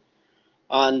PPG,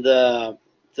 and the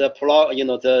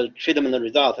treatment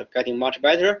result getting much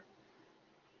better.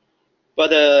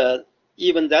 But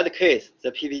even that case,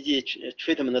 the PPG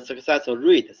treatment success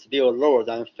rate is still lower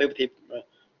than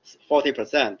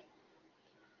 40%.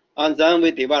 And then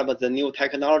we developed the new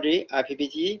technology,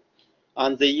 IPPG,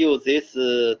 and they use this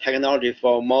technology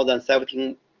for more than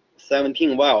 17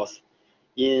 wells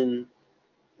in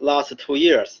last 2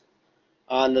 years.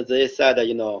 And they said,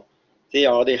 they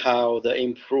already have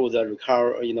improved the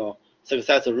recovery,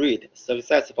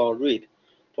 successful rate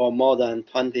for more than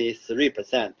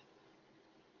 23%.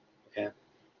 Okay,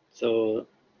 so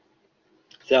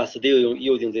they are still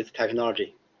using this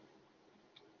technology.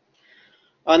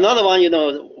 Another one,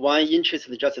 one interest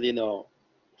just,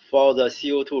 for the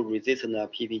CO2 resistant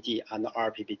PPG and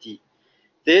RPPG.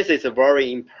 This is a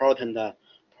very important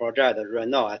project right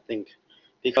now, I think,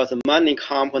 because many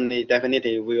companies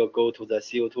definitely will go to the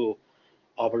CO2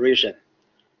 operation,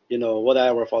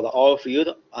 whatever for the oil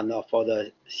field and for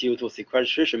the CO2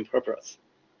 sequestration purpose.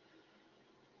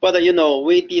 But,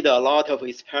 we did a lot of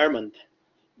experiment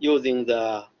using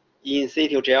the in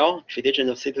situ gel,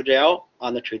 traditional situ gel,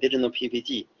 and the traditional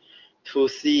PPG to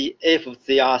see if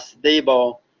they are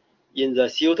stable in the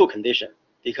CO2 condition,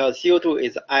 because CO2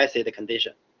 is acid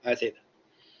condition, acid.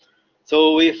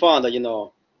 So we found,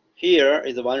 here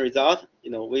is one result.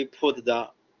 We put the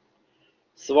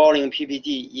swirling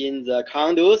PPG in the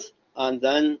conduits and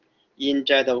then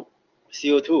inject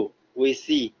CO2. We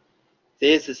see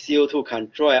this CO2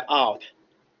 can dry out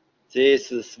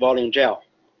this swirling gel.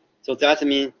 So that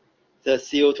means the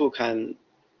CO2 can,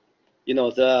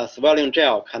 the swirling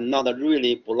gel cannot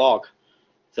really block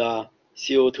the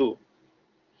CO2.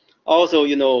 Also,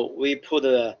 we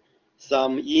put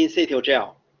some in situ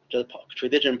gel, the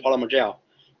traditional polymer gel,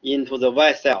 into the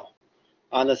white cell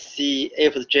and see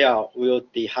if the gel will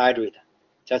dehydrate.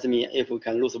 Just means if we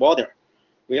can lose water.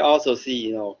 We also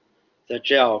see, the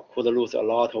gel could lose a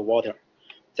lot of water.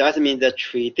 That means the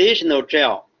traditional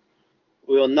gel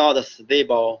will not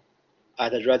stable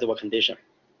at the reservoir condition.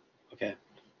 Okay,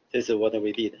 this is what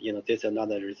we did. This is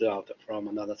another result from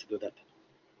another student.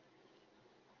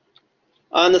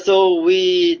 And so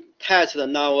we tested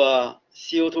now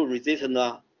CO2 resistant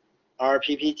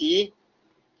RPPG,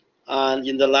 and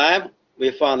in the lab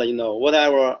we found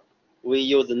whatever we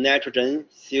use nitrogen,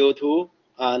 CO2,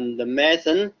 and the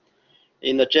methane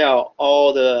in the gel,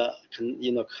 all the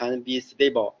can be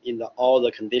stable in all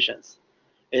the conditions.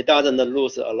 It doesn't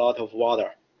lose a lot of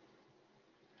water,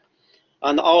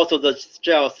 and also the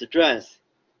gel strength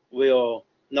will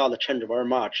not change very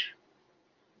much.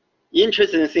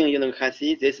 Interesting thing, you can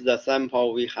see this is the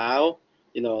sample we have.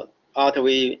 After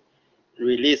we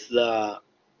release the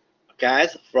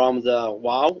gas from the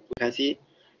valve, we can see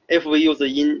if we use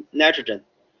in nitrogen,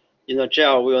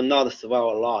 gel will not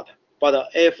swell a lot. But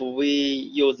if we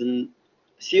use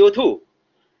CO2,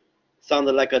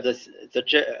 sounds like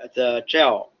the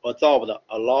gel absorbed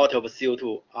a lot of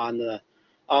CO2, and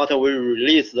after we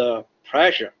release the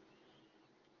pressure,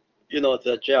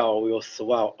 the gel will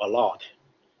swell a lot.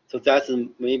 So that's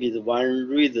maybe the one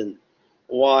reason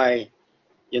why,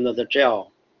 the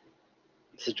gel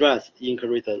strength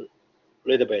increased a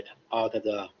little bit after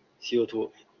the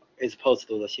CO2 is exposed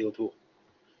to the CO2.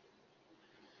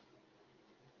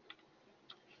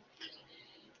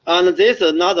 And this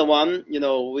is another one,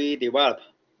 we developed.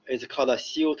 It's called a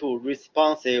CO2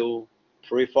 responsive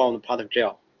preformed particle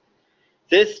gel.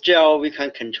 This gel, we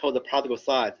can control the particle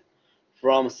size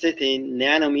from 60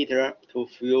 nanometer to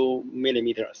few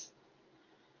millimeters.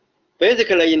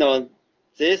 Basically,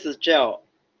 this gel,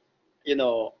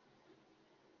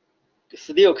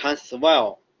 still can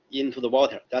swell into the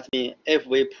water. That means if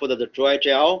we put the dry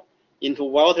gel into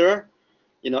water,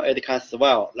 it can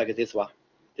swell like this one.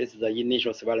 This is the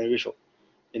initial swelling ratio,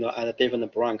 at a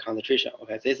different brine concentration.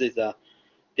 Okay, this is a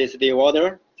distilled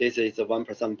water. This is a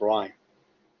 1% brine.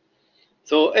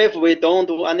 So if we don't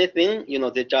do anything,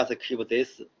 they just keep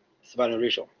this swelling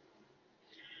ratio.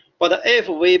 But if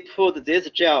we put this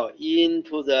gel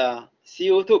into the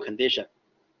CO2 condition,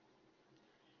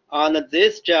 and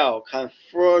this gel can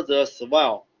further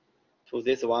swell to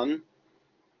this one,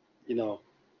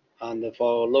 and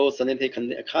for low salinity,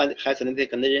 high salinity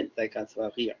condition, they can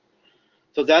swell here.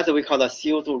 So that's what we call the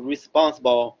CO2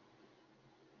 responsible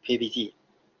PPG.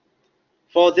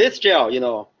 For this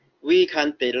gel, we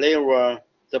can deliver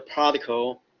the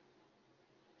particle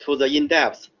to the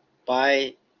in-depth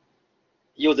by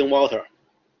using water.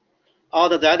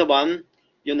 Out of that one,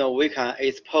 we can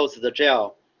expose the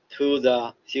gel to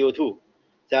the CO2.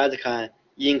 That can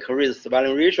increase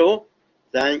swelling ratio,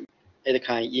 then it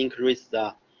can increase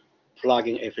the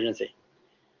plugging efficiency.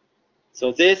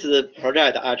 So this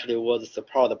project actually was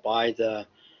supported by the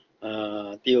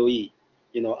DOE.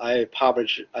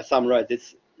 I summarized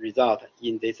this result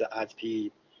in this SP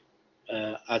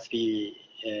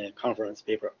conference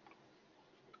paper.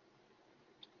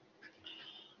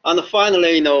 And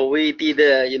finally, we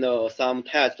did, some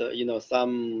tests,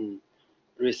 some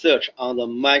research on the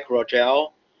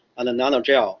microgel and the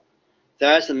nanogel.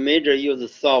 That's a major use to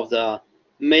solve the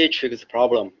matrix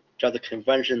problem, just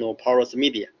conventional porous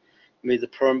media, with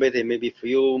permeability maybe a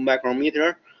few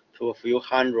micrometer to a few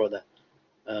hundred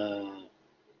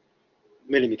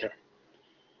millimeter.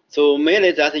 So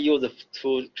mainly that's used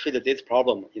to treat this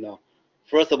problem.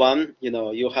 First one,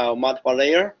 you have multiple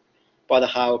layer, but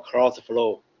have cross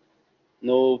flow,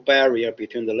 no barrier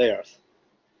between the layers.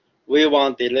 We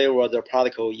want to deliver the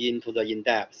particle into the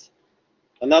in-depth.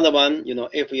 Another one,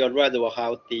 if your reservoir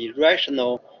have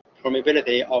directional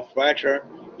permeability of fracture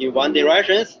in one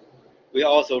direction, we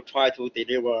also try to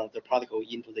deliver the particle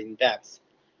into the in-depth.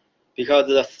 Because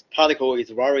the particle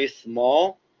is very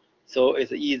small, so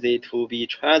it's easy to be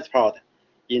transported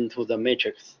into the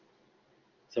matrix.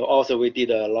 So also we did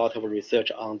a lot of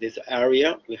research on this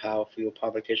area. We have a few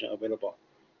publications available.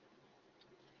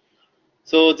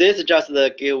 So this just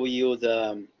give you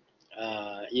the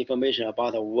information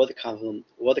about what kind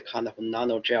of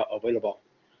nanogel available.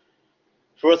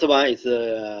 First one is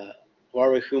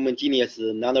very homogeneous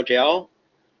nanogel.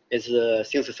 It's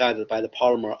synthesized by the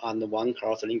polymer and one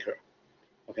cross-linker.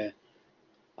 Okay.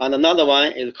 And another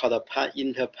one is called a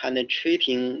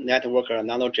interpenetrating network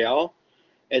nanogel.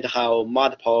 It has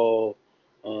multiple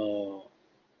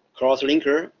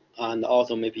cross-linker and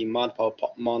also maybe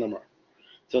multiple monomer.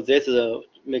 So this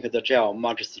makes the gel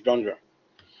much stronger.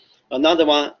 Another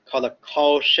one called a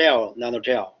cold shell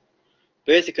nanogel.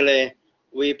 Basically,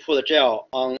 we put the gel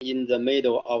on in the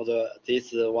middle of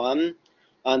this one,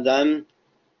 and then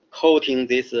coating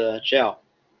this gel.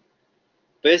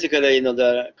 Basically,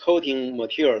 the coating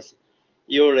materials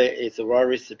usually is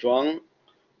very strong.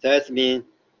 That means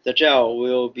the gel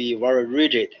will be very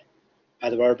rigid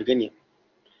at the very beginning.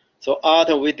 So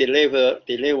after we deliver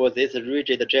this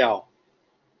rigid gel,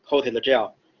 coated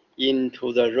gel,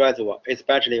 into the reservoir,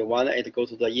 especially when it goes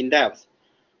to the in-depth,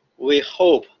 we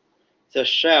hope the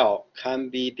shell can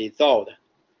be dissolved,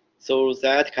 so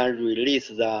that can release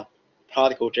the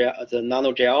particle gel, the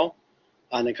nanogel,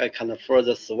 and it can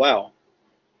further swell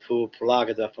to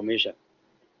plug the formation.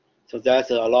 So that's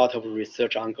a lot of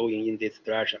research ongoing in this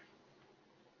direction.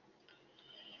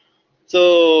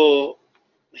 So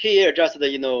here, just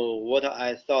what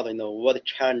I thought, what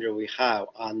challenge we have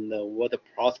and what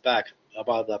prospect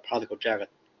about the particle gel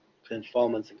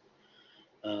conformance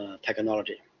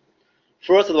technology.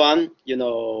 First one,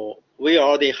 we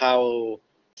already have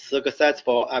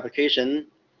successful application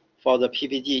for the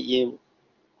PPG in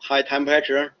high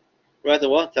temperature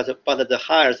reservoir, but the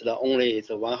highest only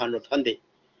is 120.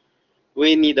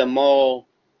 We need more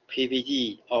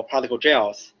PPG or particle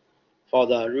gels for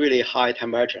the really high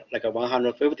temperature, like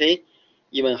 150,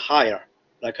 even higher,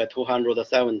 like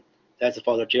 207. That's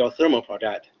for the geothermal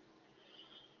project.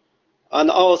 And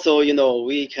also,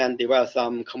 we can develop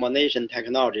some combination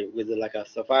technology with like a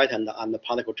surfactant and the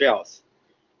particle gels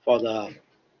for the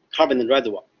carbon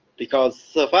reservoir, because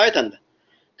surfactant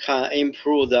can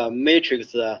improve the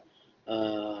matrix,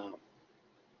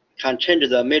 can change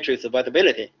the matrix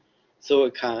viability, so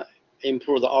it can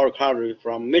improve the oil recovery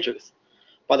from matrix.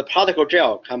 But the particle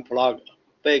gel can plug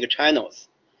big channels,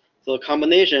 so the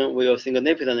combination will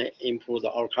significantly improve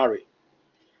the oil recovery.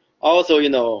 Also,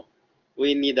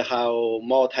 we need to have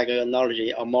more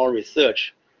technology or more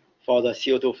research for the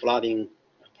CO2 flooding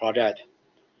project.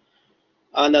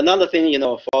 And another thing,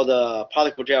 for the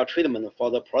particle gel treatment for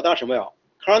the production well,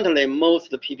 currently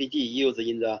most PPG used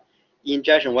in the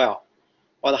injection well,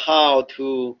 but how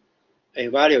to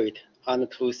evaluate and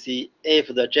to see if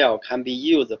the gel can be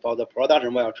used for the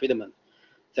production well treatment,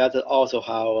 that also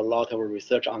have a lot of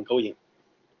research ongoing.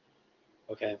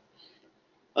 Okay.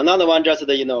 Another one, just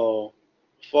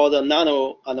for the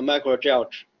nano and micro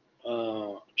gels, a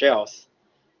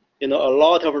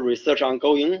lot of research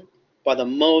ongoing, but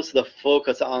most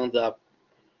focus on the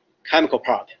chemical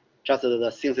part, just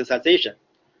the synthesization.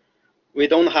 We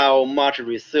don't have much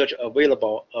research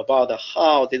available about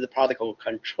how this particle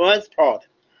can transport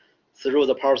through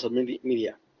the porous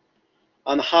media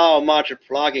and how much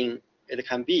plugging it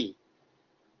can be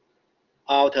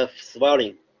out of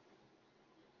swelling.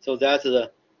 So that's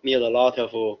need a lot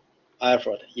of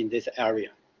effort in this area.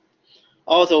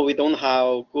 Also, we don't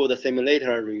have good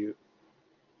simulator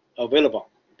available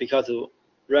because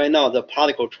right now the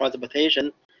particle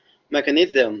transportation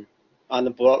mechanism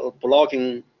and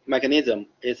blocking mechanism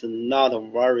is not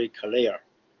very clear.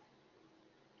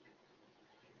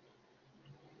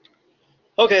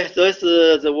 Okay, so this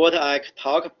is what I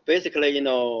talk. Basically,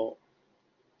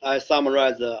 I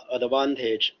summarize the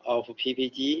advantage of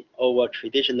PPG over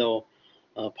traditional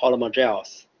polymer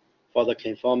gels for the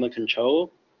conformal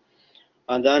control.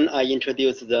 And then I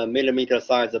introduce the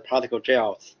millimeter-sized particle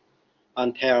gels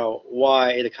and tell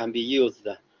why it can be used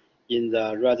in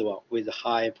the reservoir with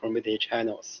high permeability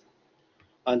channels.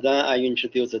 And then I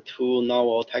introduce two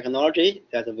novel technology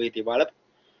that we developed.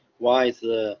 One is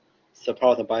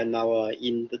supported by our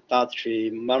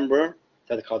industry member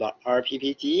that's called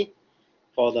RPPG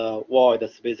for the void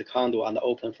space contour and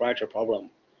open fracture problem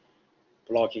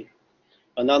blocking.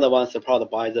 Another one supported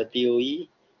by the DOE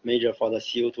measure for the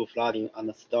CO2 flooding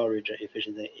and storage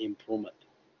efficiency improvement.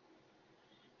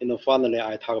 Finally,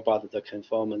 I talk about the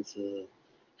conformance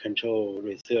control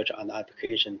research and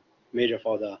application measure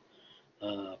for the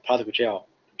particle gel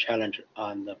challenge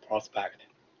and prospect.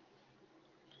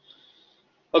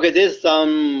 Okay, this is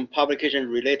some publication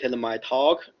related to my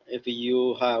talk. If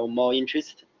you have more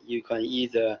interest, you can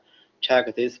either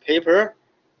check this paper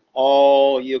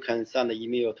or you can send an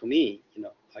email to me.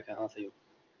 I can answer you.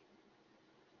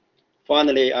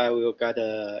 Finally, I will get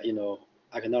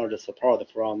acknowledged support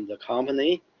from the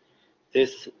company.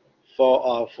 This fall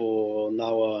of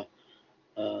our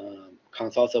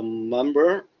consortium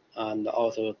member, and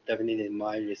also definitely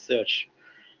my research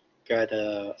get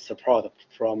support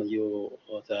from you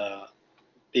or the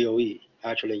DOE.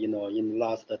 Actually, in the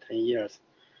last 10 years,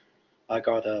 I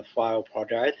got a 5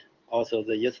 project. Also,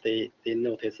 yesterday they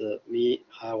noticed me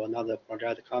have another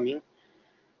project coming.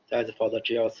 That's for the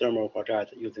geothermal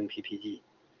project using PPG.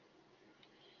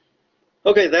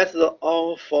 Okay, that's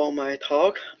all for my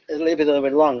talk. It's a little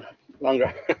bit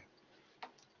longer.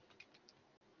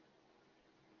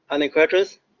 Any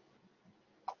questions?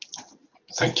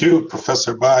 Thank you,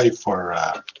 Professor Bai, for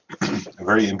a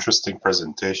very interesting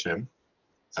presentation.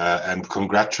 And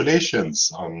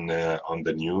congratulations on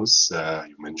the news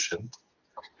you mentioned.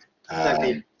 Thank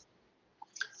you.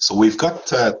 So we've got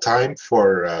time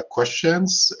for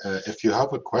questions. If you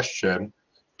have a question,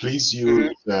 please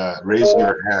use raise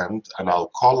your hand and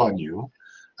I'll call on you.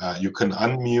 You can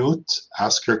unmute,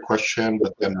 ask your question,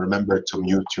 but then remember to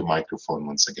mute your microphone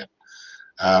once again.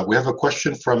 We have a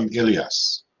question from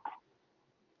Ilyas.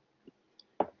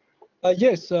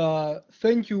 Yes,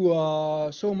 thank you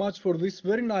so much for this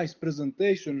very nice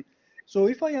presentation. So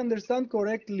if I understand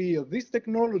correctly, this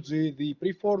technology, the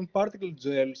preformed particle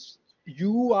gels,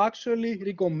 you actually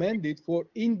recommend it for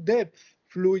in-depth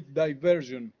fluid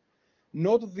diversion,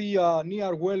 not the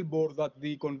near wellbore that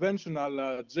the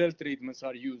conventional gel treatments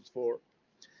are used for.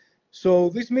 So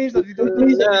this means that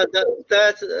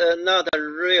that's not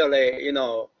really,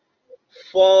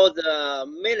 for the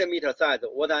millimeter size,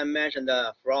 what I mentioned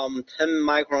from 10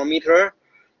 micrometer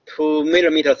to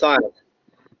millimeter size,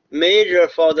 measure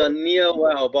for the near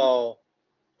wellbore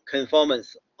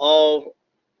conformance, or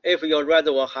if your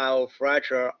reservoir have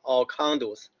fracture or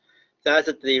conduits,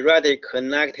 that's directly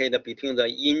connected between the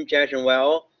injection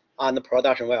well and the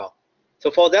production well.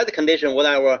 So for that condition,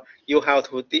 whatever, you have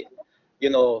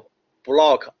to,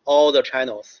 block all the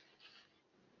channels.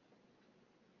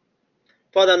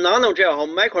 For the nanogel or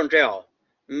microgel,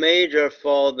 measure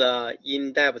for the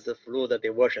in-depth fluid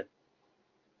diversion.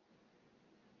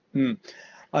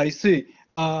 I see.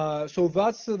 So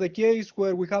that's the case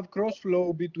where we have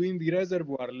cross-flow between the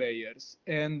reservoir layers.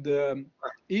 And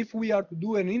if we are to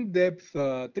do an in-depth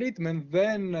treatment,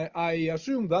 then I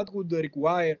assume that would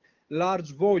require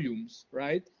large volumes,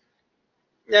 right?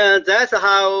 Yeah, that's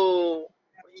how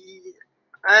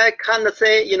I kind of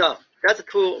say, that's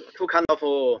two kind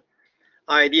of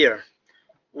idea.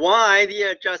 One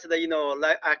idea just,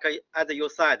 like as you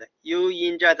said, you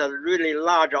inject a really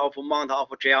large amount of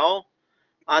gel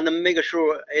and make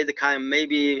sure it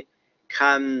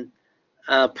can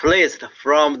placed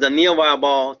from the near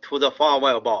wellbore to the far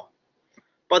wellbore.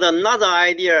 But another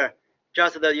idea,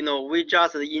 just we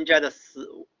just inject a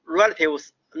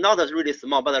relative, not really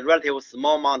small, but a relative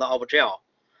small amount of gel,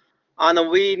 and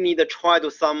we need to try to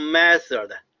some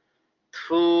method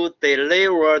to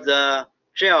deliver the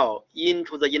gel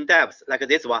into the in-depth, like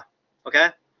this one. Okay,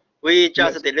 we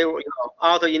just deliver,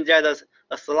 auto inject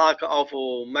a slug of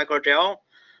microgel,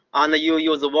 and you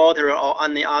use water or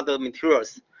any other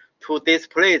materials to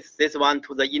displace this one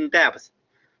to the in-depth.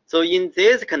 So in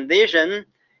this condition,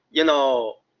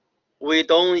 we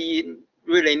don't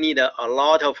really need a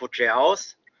lot of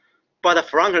gels, but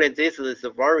frankly, this is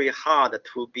very hard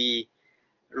to be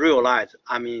realized.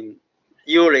 I mean,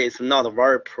 usually it's not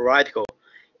very practical.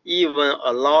 Even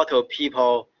a lot of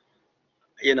people,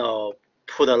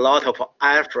 put a lot of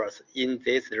efforts in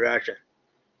this direction.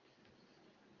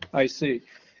 I see.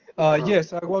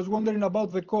 Yes, I was wondering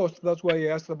about the cost. That's why I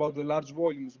asked about the large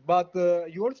volumes. But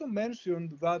you also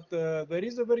mentioned that there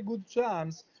is a very good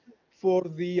chance for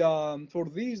these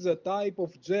type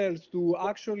of gels to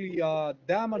actually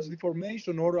damage the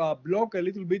formation or block a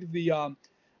little bit the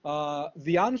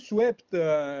unswept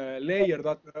layer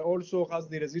that also has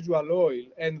the residual oil,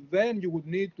 and then you would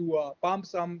need to pump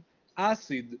some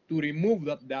acid to remove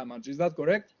that damage. Is that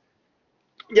correct?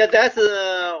 Yeah, that's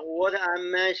what I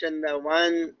mentioned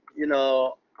when,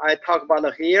 I talk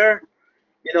about here.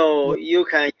 You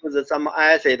can use some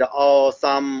acid or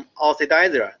some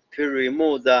oxidizer to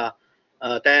remove the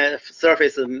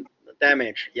surface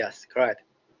damage. Yes, correct.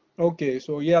 Okay,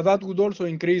 so yeah, that would also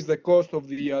increase the cost of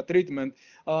the treatment.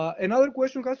 Another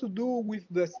question has to do with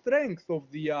the strength of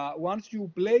the, once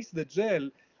you place the gel,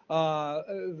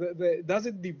 does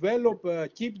it develop,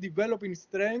 keep developing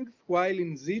strength while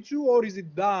in situ, or is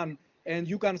it done and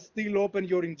you can still open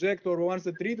your injector once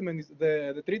the treatment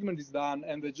is done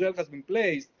and the gel has been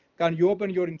placed? Can you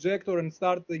open your injector and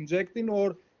start injecting,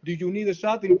 or do you need a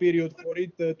shutting period for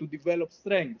it to develop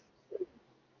strength?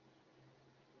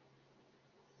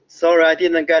 Sorry, I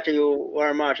didn't get you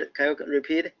very much. Can you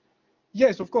repeat?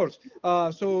 Yes, of course.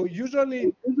 So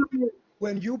usually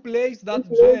when you place that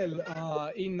gel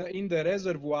in the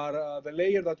reservoir, the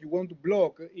layer that you want to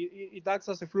block, it acts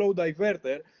as a flow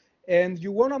diverter. And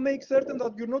you want to make certain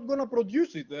that you're not going to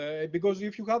produce it, because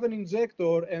if you have an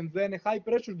injector and then a high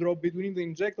pressure drop between the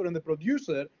injector and the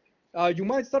producer, you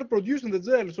might start producing the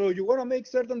gel. So you want to make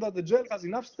certain that the gel has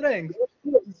enough strength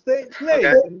to stay in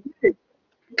place. Okay.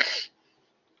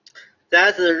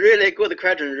 That's a really good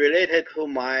question related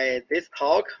to this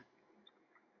talk.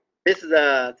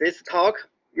 This talk,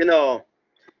 you know,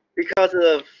 because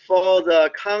for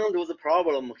the conduit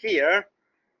problem here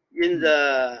in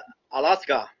the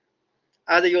Alaska,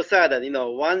 as you said, you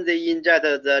know, when they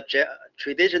injected the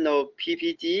traditional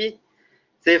PPG,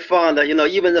 they found, you know,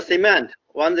 even the cement,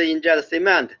 when they inject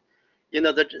cement, you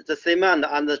know, the cement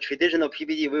and the traditional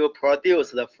PPG will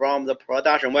produce from the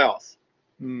production wells.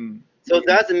 So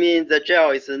that means the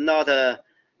gel is not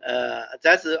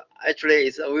that's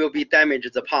actually will be damage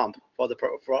the pump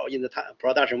in the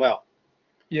production well.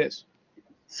 Yes.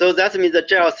 So that means the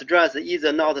gel strength is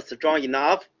either not strong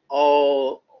enough,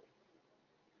 or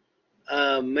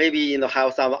maybe, you know,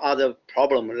 have some other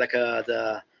problem like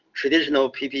the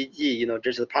traditional PPG, you know,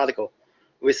 just a particle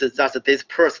with just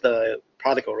dispersed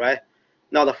particle, right?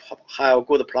 Not have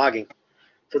good plugging.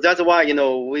 So that's why, you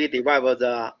know, we developed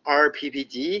the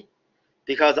RPPG,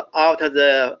 because after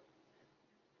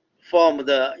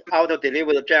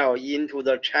deliver the gel into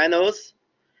the channels,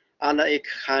 and it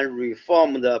can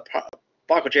reform the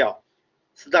bulk gel,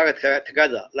 stuck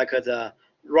together like the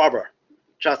rubber,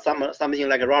 just something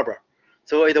like a rubber.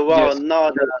 So it will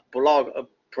not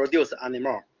produce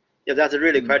anymore. Yeah, that's a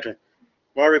really question.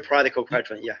 Very practical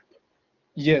question. Yeah.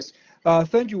 Yes.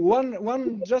 Thank you. One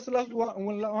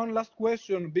last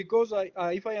question, because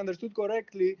if I understood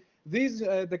correctly, these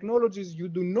technologies, you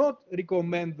do not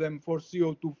recommend them for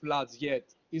CO2 floods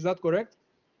yet. Is that correct?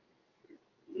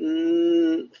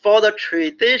 For the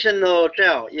traditional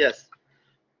gel, yes,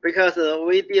 because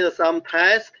we did some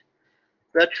tests.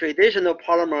 The traditional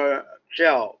polymer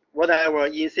gel, whatever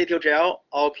in situ gel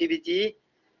or PPG,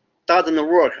 doesn't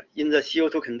work in the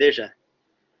CO2 condition.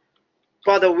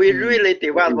 But we really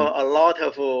develop a lot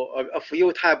of a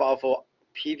few type of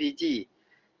PPG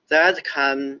that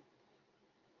can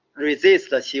resist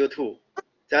the CO2.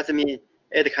 That means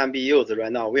it can be used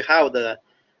right now. We have the,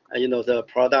 you know, the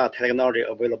product technology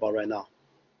available right now.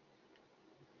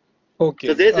 Okay.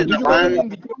 So this is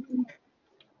one.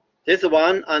 This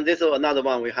one, and this is another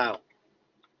one we have.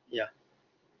 Yeah.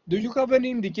 Do you have any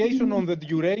indication on the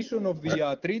duration of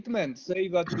the treatment? Say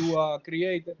that you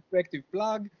create an effective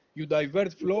plug, you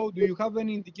divert flow. Do you have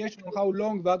any indication on how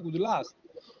long that would last?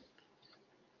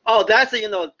 Oh, that's, you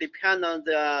know, depend on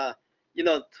the, you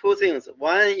know, two things.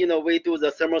 One, you know, we do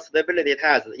the thermal stability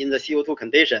test in the CO2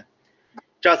 condition,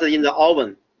 just in the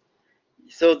oven.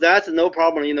 So that's no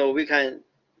problem. You know, we can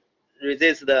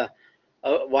resist the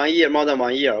 1 year, more than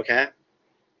 1 year. Okay.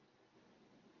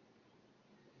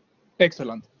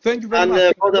 Excellent. Thank you very much.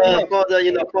 And for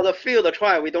the field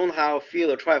trial, we don't have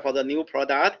field trial for the new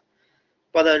product,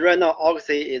 but right now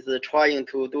Oxy is trying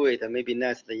to do it maybe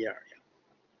next year.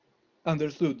 Yeah.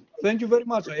 Understood. Thank you very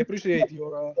much. I appreciate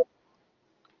your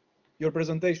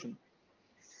presentation.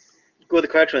 Good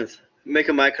questions. Make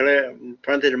my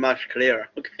presentation much clearer.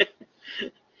 Okay.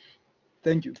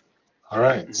 Thank you. All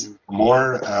right.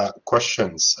 More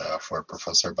questions for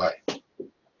Professor Bai.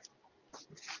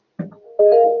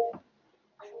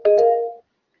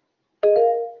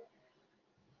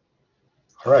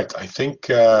 All right. I think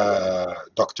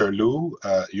Dr. Lu,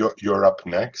 you're up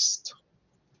next.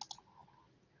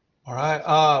 All right.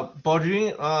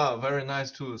 Baojun, very nice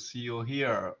to see you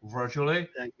here virtually.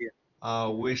 Thank you.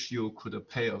 Wish you could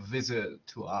pay a visit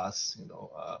to us, you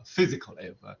know,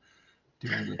 physically. But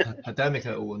during the pandemic,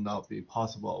 it will not be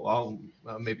possible. Well,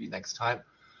 maybe next time.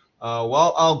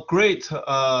 Great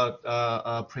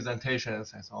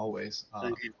presentations as always.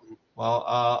 Thank you. Well,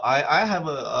 I have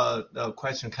a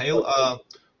question. Can you,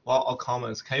 or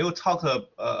comments? Can you talk a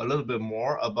little bit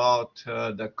more about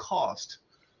the cost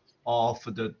of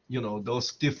the, you know,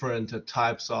 those different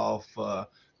types of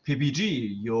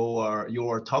PPG you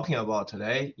were talking about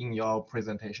today in your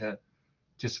presentation,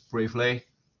 just briefly?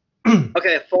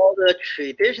 Okay, for the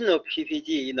traditional PPG,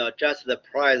 you know, just the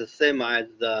price same as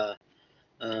the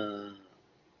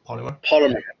polymer.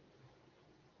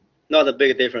 Not a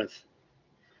big difference.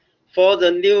 For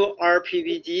the new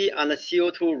RPPG and the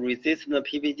CO2 resistant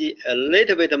PPG, a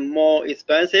little bit more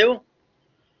expensive,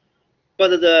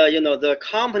 but the, you know, the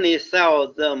company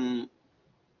sells them.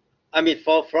 I mean,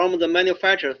 from the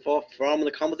manufacturer, from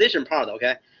the composition part,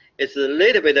 okay, it's a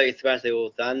little bit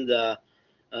expensive than the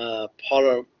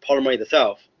polymer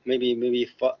itself. Maybe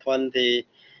 20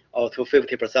 or to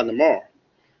 50% more.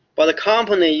 But the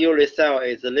company usually sell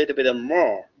is a little bit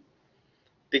more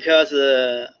because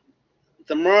the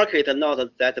market is not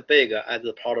that big as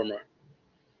the polymer.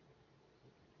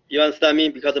 You understand me?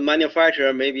 Because the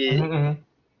manufacturer maybe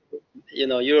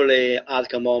usually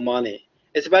ask more money,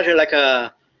 especially like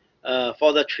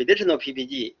for the traditional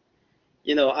PPG.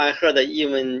 I heard that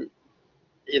even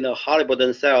Hollywood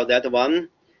doesn't sell that one.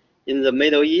 In the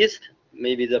Middle East,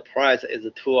 maybe the price is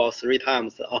 2 or 3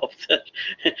 times of the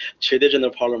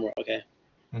traditional polymer. Okay.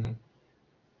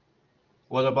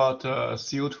 What about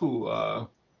CO2?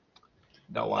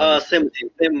 That one? Same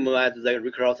as the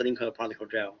recross-linked particle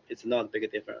gel. It's not a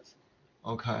big difference.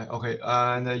 Okay, okay.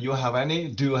 And do you have any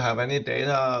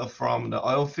data from the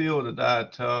oil field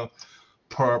that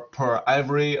per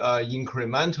every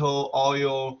incremental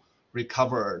oil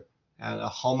recovered, and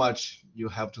how much you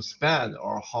have to spend,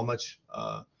 or how much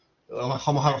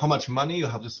money you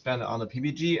have to spend on the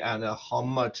PPG, and how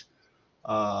much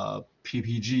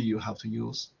PPG you have to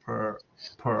use per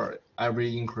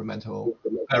every incremental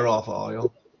barrel of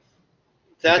oil?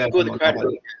 That's a good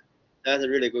question. That's a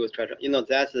really good question.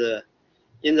 That's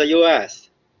in the U.S.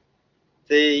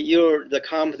 The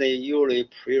company usually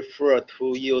prefer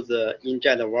to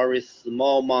inject a very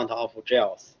small amount of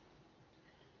gels,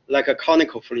 like a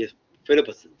conical Phillips.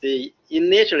 They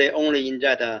initially only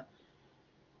inject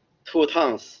 2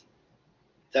 tons.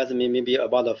 That means maybe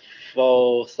about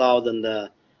 4,000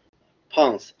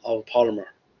 pounds of polymer.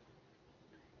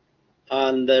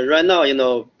 And right now,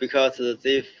 because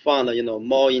they found,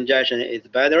 more injection is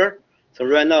better. So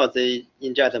right now they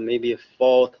inject maybe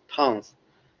 4 tons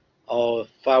or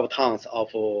 5 tons of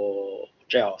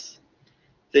gels.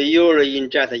 They usually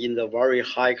inject in the very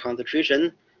high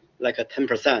concentration, like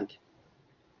 10%.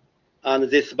 And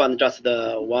they spend just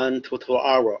 1 to 2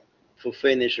 hours to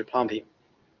finish pumping.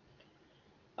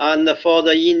 And for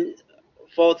them,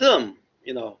 for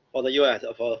the US,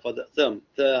 for them,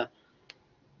 the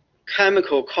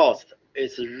chemical cost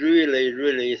is really,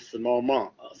 really small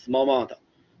amount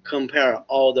compared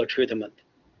all the treatment,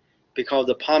 because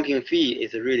the pumping fee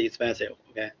is really expensive.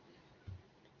 Okay,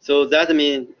 so that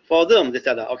means for them they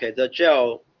said, okay, the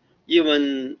gel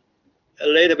even a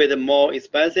little bit more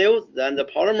expensive than the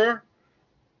polymer,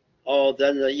 or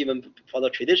than even for the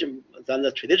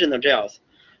traditional gels,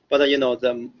 but the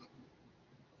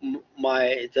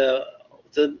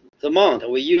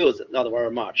amount we use not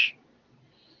very much.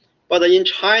 But in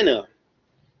China,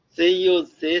 they use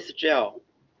this gel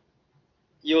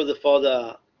for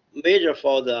the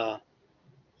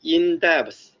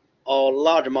in-depth or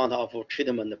large amount of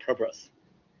treatment purpose.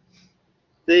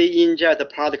 They inject the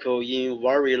particle in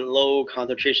very low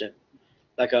concentration,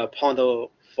 like a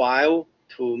 0.5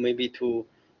 to maybe to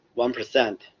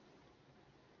 1%.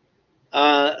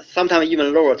 Sometimes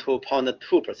even lower to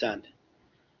 0.2%.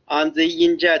 And they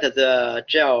inject the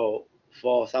gel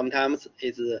for sometimes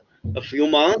is a few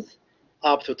months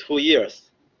up to 2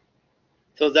 years.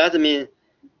 So that means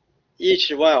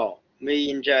each well may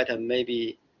inject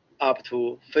maybe up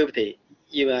to 50,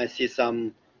 even I see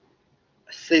some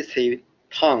 60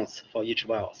 tons for each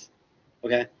wells.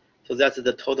 Okay, so that's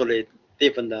the totally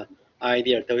different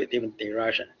idea, different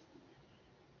direction.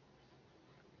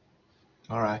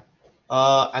 All right.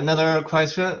 Another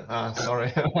question.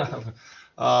 Sorry.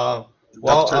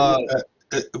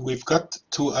 We've got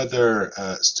 2 other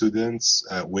students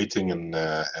waiting,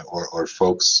 or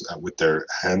folks with their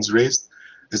hands raised.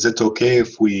 Is it okay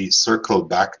if we circle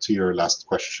back to your last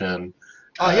question?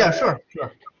 Oh, yeah, sure.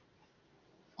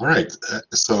 All right.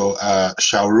 So,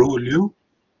 Xiaoru Liu.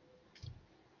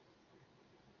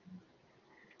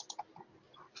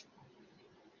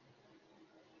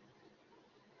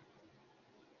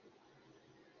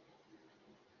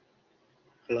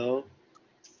 Hello.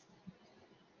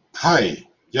 Hi.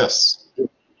 Yes.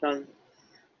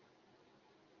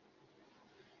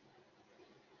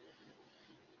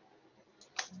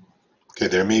 Okay,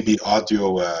 there may be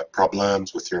audio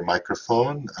problems with your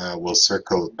microphone. We'll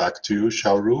circle back to you,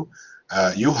 Xiaoru.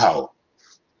 Yu Hao.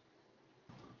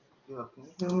 Yeah, can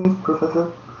you hear me,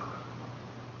 Professor?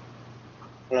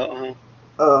 Hello.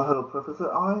 Hello,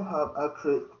 Professor. I have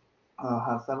actually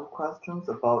have several questions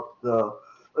about the.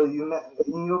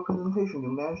 In your presentation, you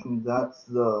mentioned that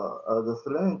the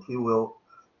salinity will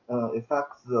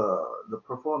affect the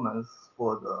performance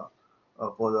for the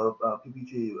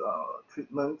PPG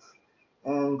treatment,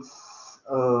 and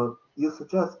you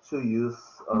suggest to use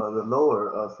the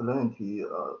lower salinity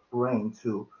grain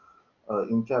to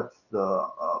inject the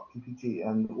PPG.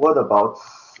 And what about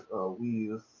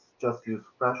we just use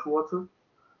fresh water?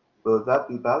 Will that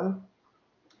be better?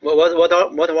 What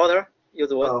water?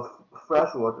 Use what?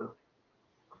 Fresh water.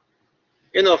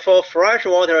 For fresh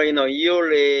water,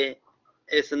 usually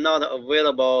it's not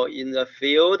available in the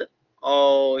field,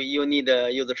 or you need to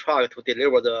use a truck to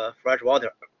deliver the fresh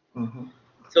water. Mm-hmm.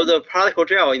 So the particle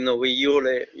gel, we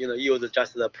usually, use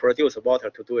just the produced water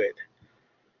to do it.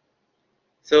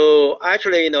 So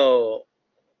actually,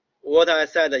 what I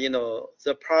said,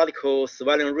 the particle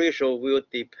swelling ratio will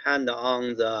depend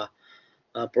on the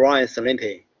brine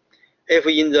salinity. If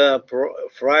in the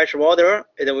fresh water,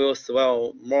 it will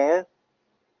swell more.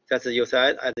 That's you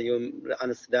said, as you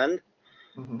understand.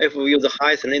 Mm-hmm. If we use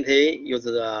high salinity,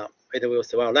 it will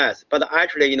swell less. But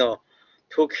actually, to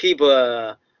keep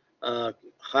how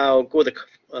good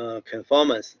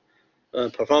performance,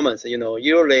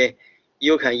 usually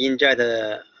you can inject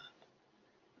the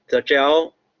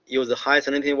gel, use high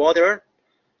salinity water,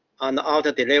 and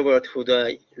after deliver to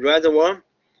the reservoir,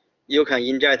 you can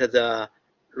inject the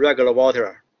regular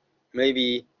water.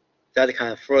 Maybe that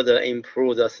can further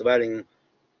improve the swelling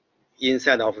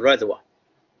inside of reservoir.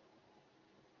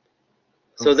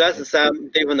 So that's some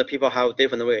different people have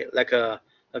different way. Like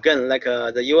again, like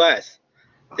the US,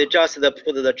 they just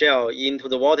put the gel into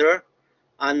the water,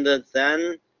 and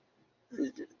then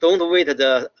don't wait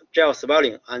the gel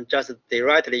swelling, and just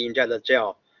directly inject the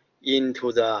gel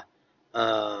into the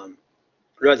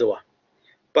reservoir.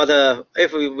 But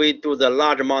if we do the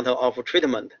large amount of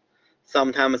treatment,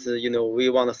 sometimes we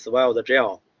want to swell the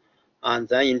gel and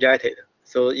then inject it.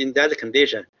 So in that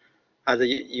condition, as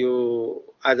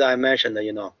I mentioned,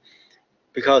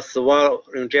 because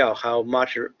swelling gel have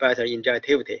much better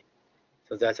injectivity.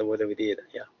 So that's what we did.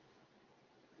 Yeah.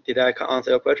 Did I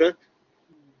answer your question?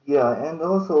 Yeah, and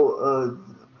also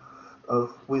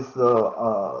with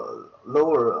the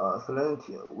lower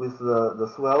salinity, with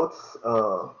the swelled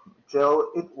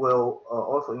gel, it will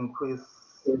also increase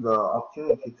the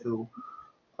opportunity to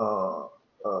uh,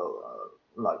 uh,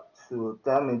 like to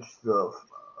damage the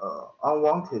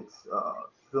unwanted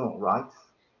zone, right?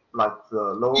 Like the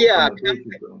low Yeah,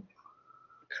 permeability zone.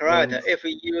 correct. And If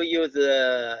you use,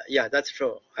 yeah, that's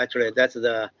true. Actually, that's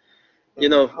the,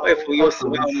 if we how use to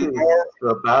retrieve more,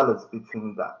 the balance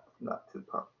between that two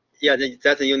parts. yeah,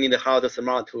 that's you need how to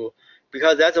smart tool,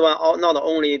 because that's one not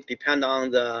only depend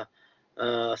on the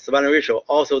swelling ratio,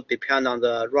 also depend on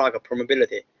the rock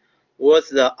permeability. What's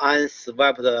the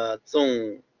unswept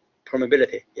zone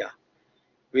permeability? Yeah,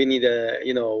 we need,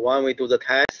 when we do the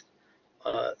test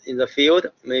in the field,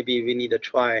 maybe we need to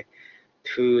try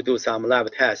to do some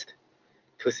lab test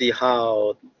to see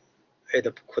how it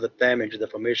could damage the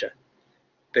formation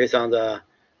based on the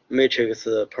matrix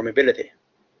permeability.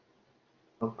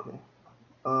 Okay.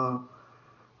 And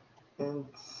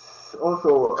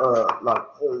also,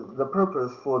 the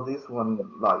purpose for this one,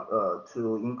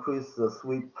 to increase the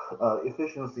sweep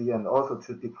efficiency and also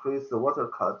to decrease the water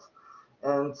cut.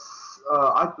 And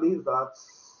I believe that,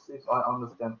 if I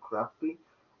understand correctly,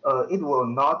 it will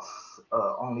not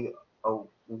only a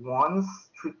once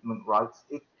treatment, right?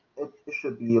 It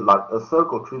should be like a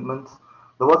circle treatment.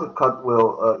 The water cut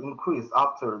will increase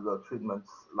after the treatment,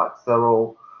 like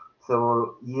several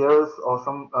years or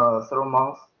several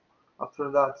months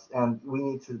after that, and we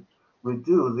need to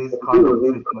redo this kind of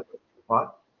treatment, right?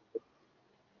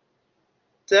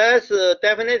 That's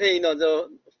definitely,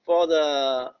 for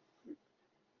the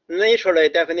naturally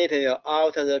definitely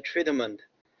after the treatment,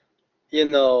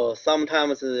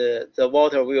 sometimes the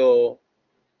water will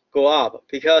go up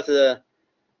because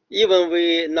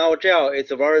even now gel is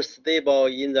very stable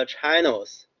in the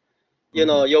channels.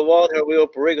 Your water will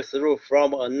break through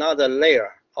from another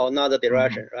layer or another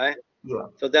direction, right? Yeah.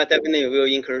 So that definitely will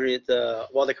increase the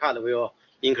water cut will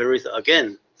increase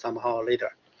again somehow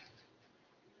later.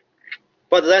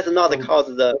 But that's not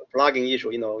cause the plugging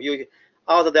issue. You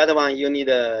after that one you need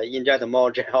to inject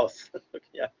more gels.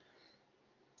 Yeah.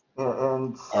 Yeah,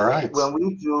 and All right. when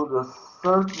we do the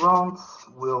third round,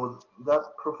 will that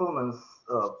performance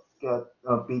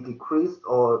be decreased,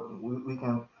 or we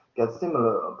can get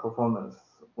similar performance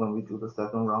when we do the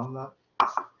second round? Then?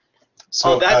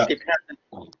 So that depends.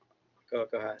 Go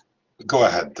ahead. Go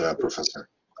ahead, Professor.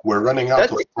 We're running out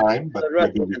of time, but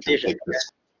maybe we can take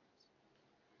this.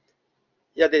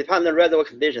 Yeah, depends on the reservoir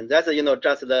condition. That's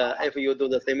just if you do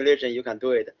the simulation, you can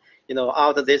do it.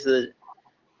 After this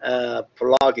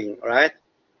plugging, right?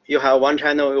 You have one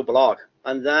channel you block,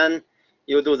 and then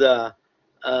you do the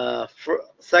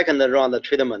second round of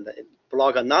treatment,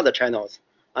 block another channels,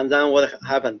 and then what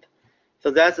happened?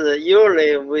 So that's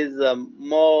usually with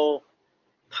more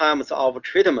times of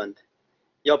treatment,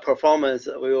 your performance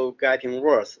will getting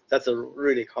worse. That's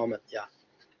really common, yeah,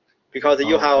 because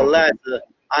you have less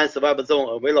unswept zone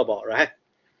available, right?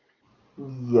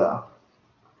 Yeah.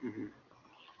 Mm-hmm.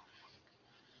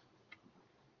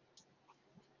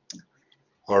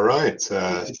 All right.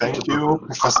 Thank you,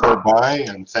 Professor Bai,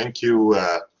 and thank you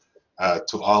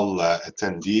to all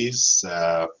attendees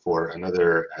for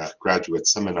another graduate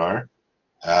seminar.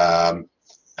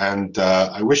 And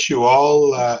I wish you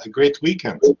all a great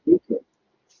weekend.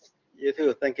 You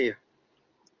too. Thank you.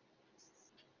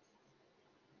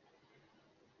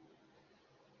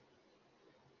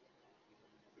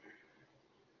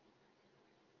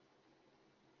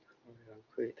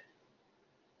 Great.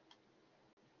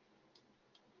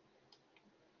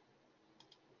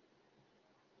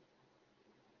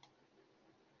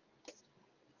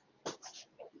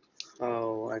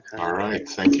 Oh, I can. All right.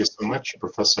 Thank you so much,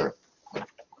 Professor.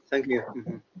 Thank you.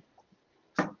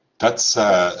 Mm-hmm. That's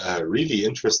really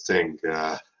interesting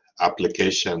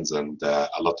applications and a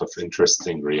lot of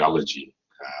interesting rheology.